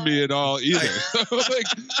track to Waz. me at all either. So, like,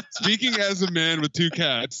 speaking as a man with 2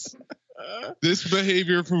 cats, this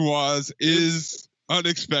behavior from Waz is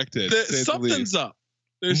unexpected. to say the Something's least. up.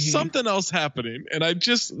 There's something else happening, and I'm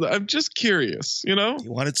just curious. You know,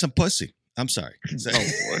 You wanted some pussy. I'm sorry. oh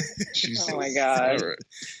boy, Jesus. Oh my God. All right.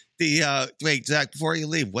 Wait, Zach, before you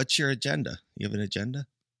leave, what's your agenda? You have an agenda?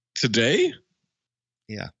 Today?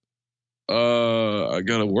 Yeah. I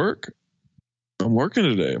gotta work. I'm working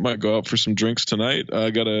today. I might go out for some drinks tonight.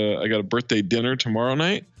 I got a birthday dinner tomorrow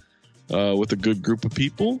night with a good group of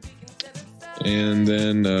people. And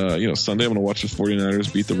then Sunday I'm gonna watch the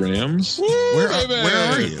 49ers beat the Rams. Where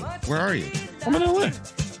are you? Where are you? I'm in LA.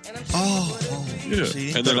 Oh, Yeah.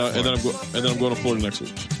 see? And then I'm going to Florida next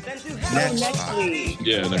week. Next week.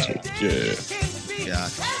 Yeah, next week. Yeah. Yeah.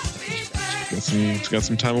 Got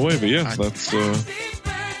some time away, but yeah, that's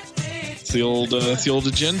it's the old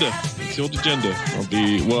agenda. It's the old agenda. I'll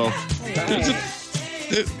be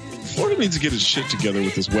Florida needs to get its shit together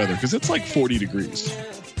with this weather because it's like 40 degrees.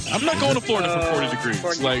 I'm not going to Florida for 40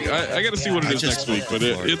 degrees. Like I got to see what it is next week, but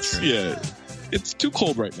it's too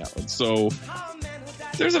cold right now, and so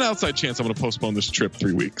there's an outside chance I'm going to postpone this trip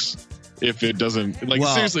 3 weeks. If it doesn't,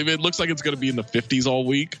 seriously, if it looks like it's going to be in the 50s all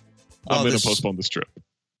week, I'm going to postpone this trip.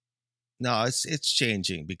 No, it's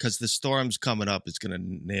changing because the storm's coming up. It's going to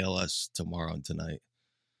nail us tomorrow and tonight.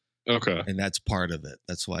 Okay. And that's part of it.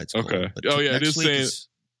 That's why it's cold. Okay. But It is next week saying it's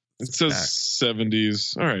it says back.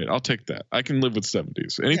 70s. All right, I'll take that. I can live with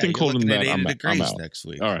 70s. Anything you're colder than looking that, at 80 I'm degrees out. next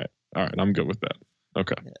week. All right, I'm good with that.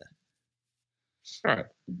 Okay. All right.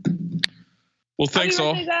 Well, thanks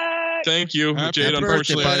all. Thank you, Happy Jade.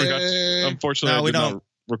 Unfortunately, birthday, I did not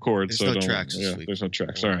record. There's so no don't- tracks this week. There's no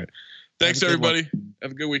tracks. All right. Thanks, Have a good one. everybody.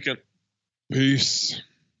 Have a good weekend. Peace.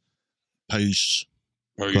 Peace.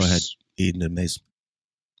 Go ahead, Eden and Mason.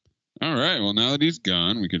 All right. Well, now that he's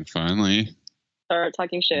gone, we can finally Start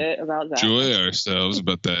talking shit about that. enjoy ourselves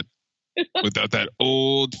without that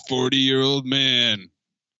old 40-year-old man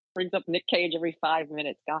Brings up Nick Cage every 5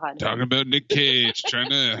 minutes. God. talking about Nick Cage trying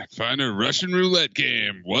to find a Russian roulette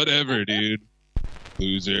game. Whatever, dude.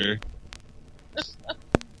 Loser.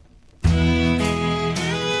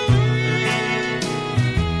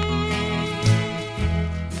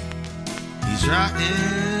 He's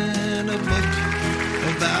writing a book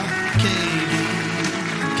about Katie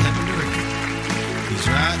Kevin Durant. He's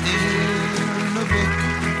writing a book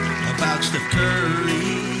about Steph Curry.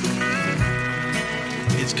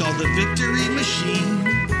 It's called The Victory Machine.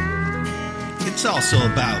 It's also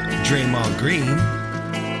about Draymond Green.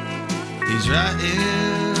 He's writing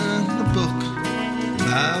a book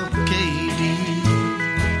about KD.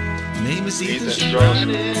 Name is Ethan Strauss.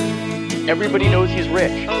 Everybody knows he's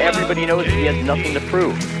rich. Everybody knows he has nothing to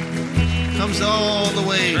prove. Comes all the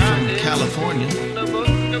way from California.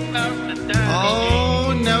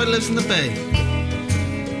 Oh, now he lives in the Bay.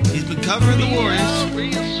 He's been covering the Warriors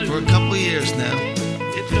for a couple years now.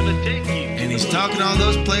 And he's talking to all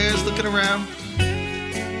those players looking around.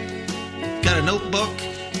 Got a notebook,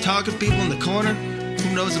 talking to people in the corner.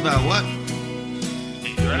 Who knows about what?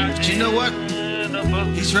 But you know what?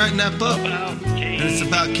 He's writing that book. And it's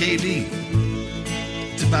about KD.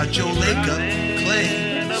 It's about Joe Lacob, Clay,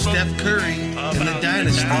 Steph Curry, and the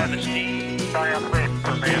dynasty.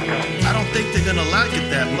 I don't think they're gonna like it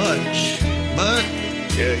that much, but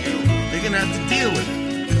they're gonna have to deal with it.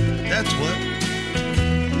 That's what.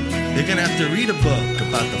 They're gonna have to read a book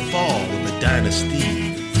about the fall of the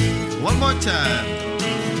dynasty. One more time.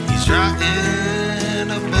 He's writing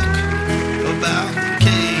a book about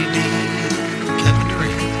KD, Kevin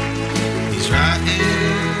Durant. He's writing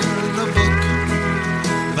a book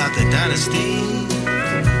about the dynasty.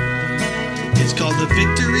 It's called The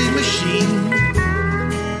Victory Machine.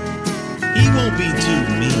 He won't be too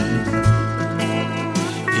mean.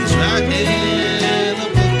 He's writing a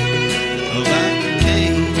book about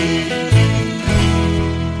KD.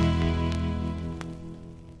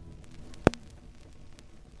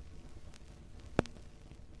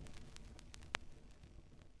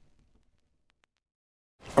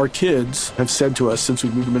 Our kids have said to us since we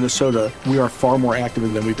moved to Minnesota, we are far more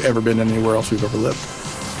active than we've ever been anywhere else we've ever lived.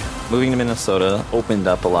 Moving to Minnesota opened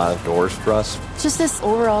up a lot of doors for us. Just this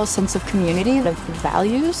overall sense of community, of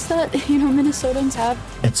values that, Minnesotans have.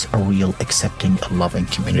 It's a real accepting, loving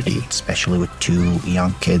community, especially with 2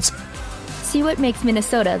 young kids. See what makes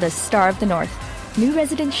Minnesota the star of the North. New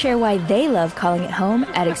residents share why they love calling it home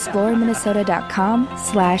at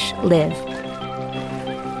exploreminnesota.com/live.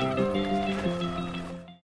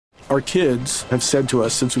 Our kids have said to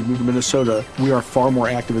us since we moved to Minnesota, we are far more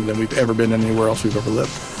active than we've ever been anywhere else we've ever lived.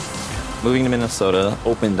 Moving to Minnesota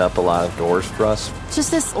opened up a lot of doors for us.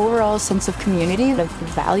 Just this overall sense of community, of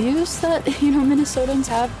values that, Minnesotans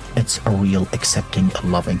have. It's a real accepting,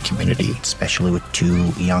 loving community, especially with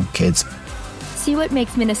 2 young kids. See what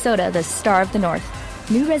makes Minnesota the star of the North.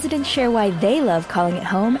 New residents share why they love calling it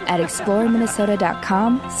home at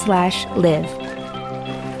exploreminnesota.com/live.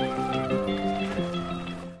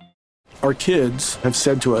 Our kids have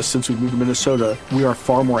said to us since we moved to Minnesota, we are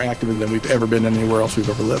far more active than we've ever been anywhere else we've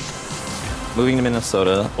ever lived. Moving to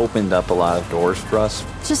Minnesota opened up a lot of doors for us.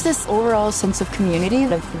 Just this overall sense of community,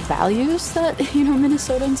 of values that,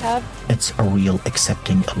 Minnesotans have. It's a real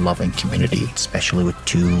accepting, loving community, especially with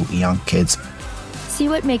 2 young kids. See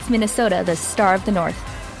what makes Minnesota the star of the North.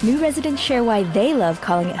 New residents share why they love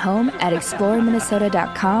calling it home at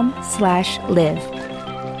exploreminnesota.com/live.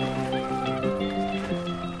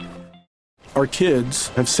 Our kids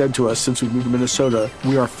have said to us since we moved to Minnesota,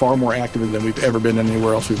 we are far more active than we've ever been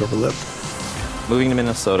anywhere else we've ever lived. Moving to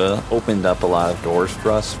Minnesota opened up a lot of doors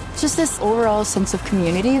for us. Just this overall sense of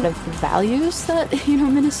community, of values that,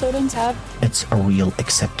 Minnesotans have. It's a real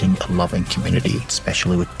accepting, loving community,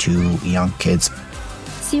 especially with 2 young kids.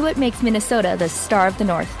 See what makes Minnesota the star of the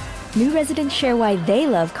North. New residents share why they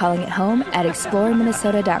love calling it home at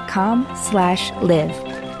exploreminnesota.com/live.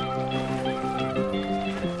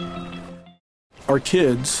 Our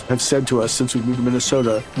kids have said to us since we moved to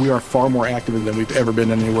Minnesota, we are far more active than we've ever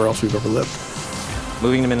been anywhere else we've ever lived.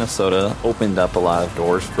 Moving to Minnesota opened up a lot of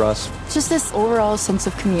doors for us. Just this overall sense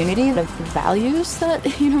of community, of values that,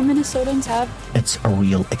 Minnesotans have. It's a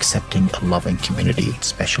real accepting, loving community,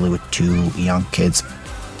 especially with 2 young kids.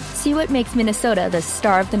 See what makes Minnesota the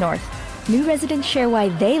star of the North. New residents share why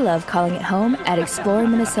they love calling it home at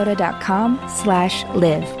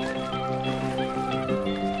exploreminnesota.com/live.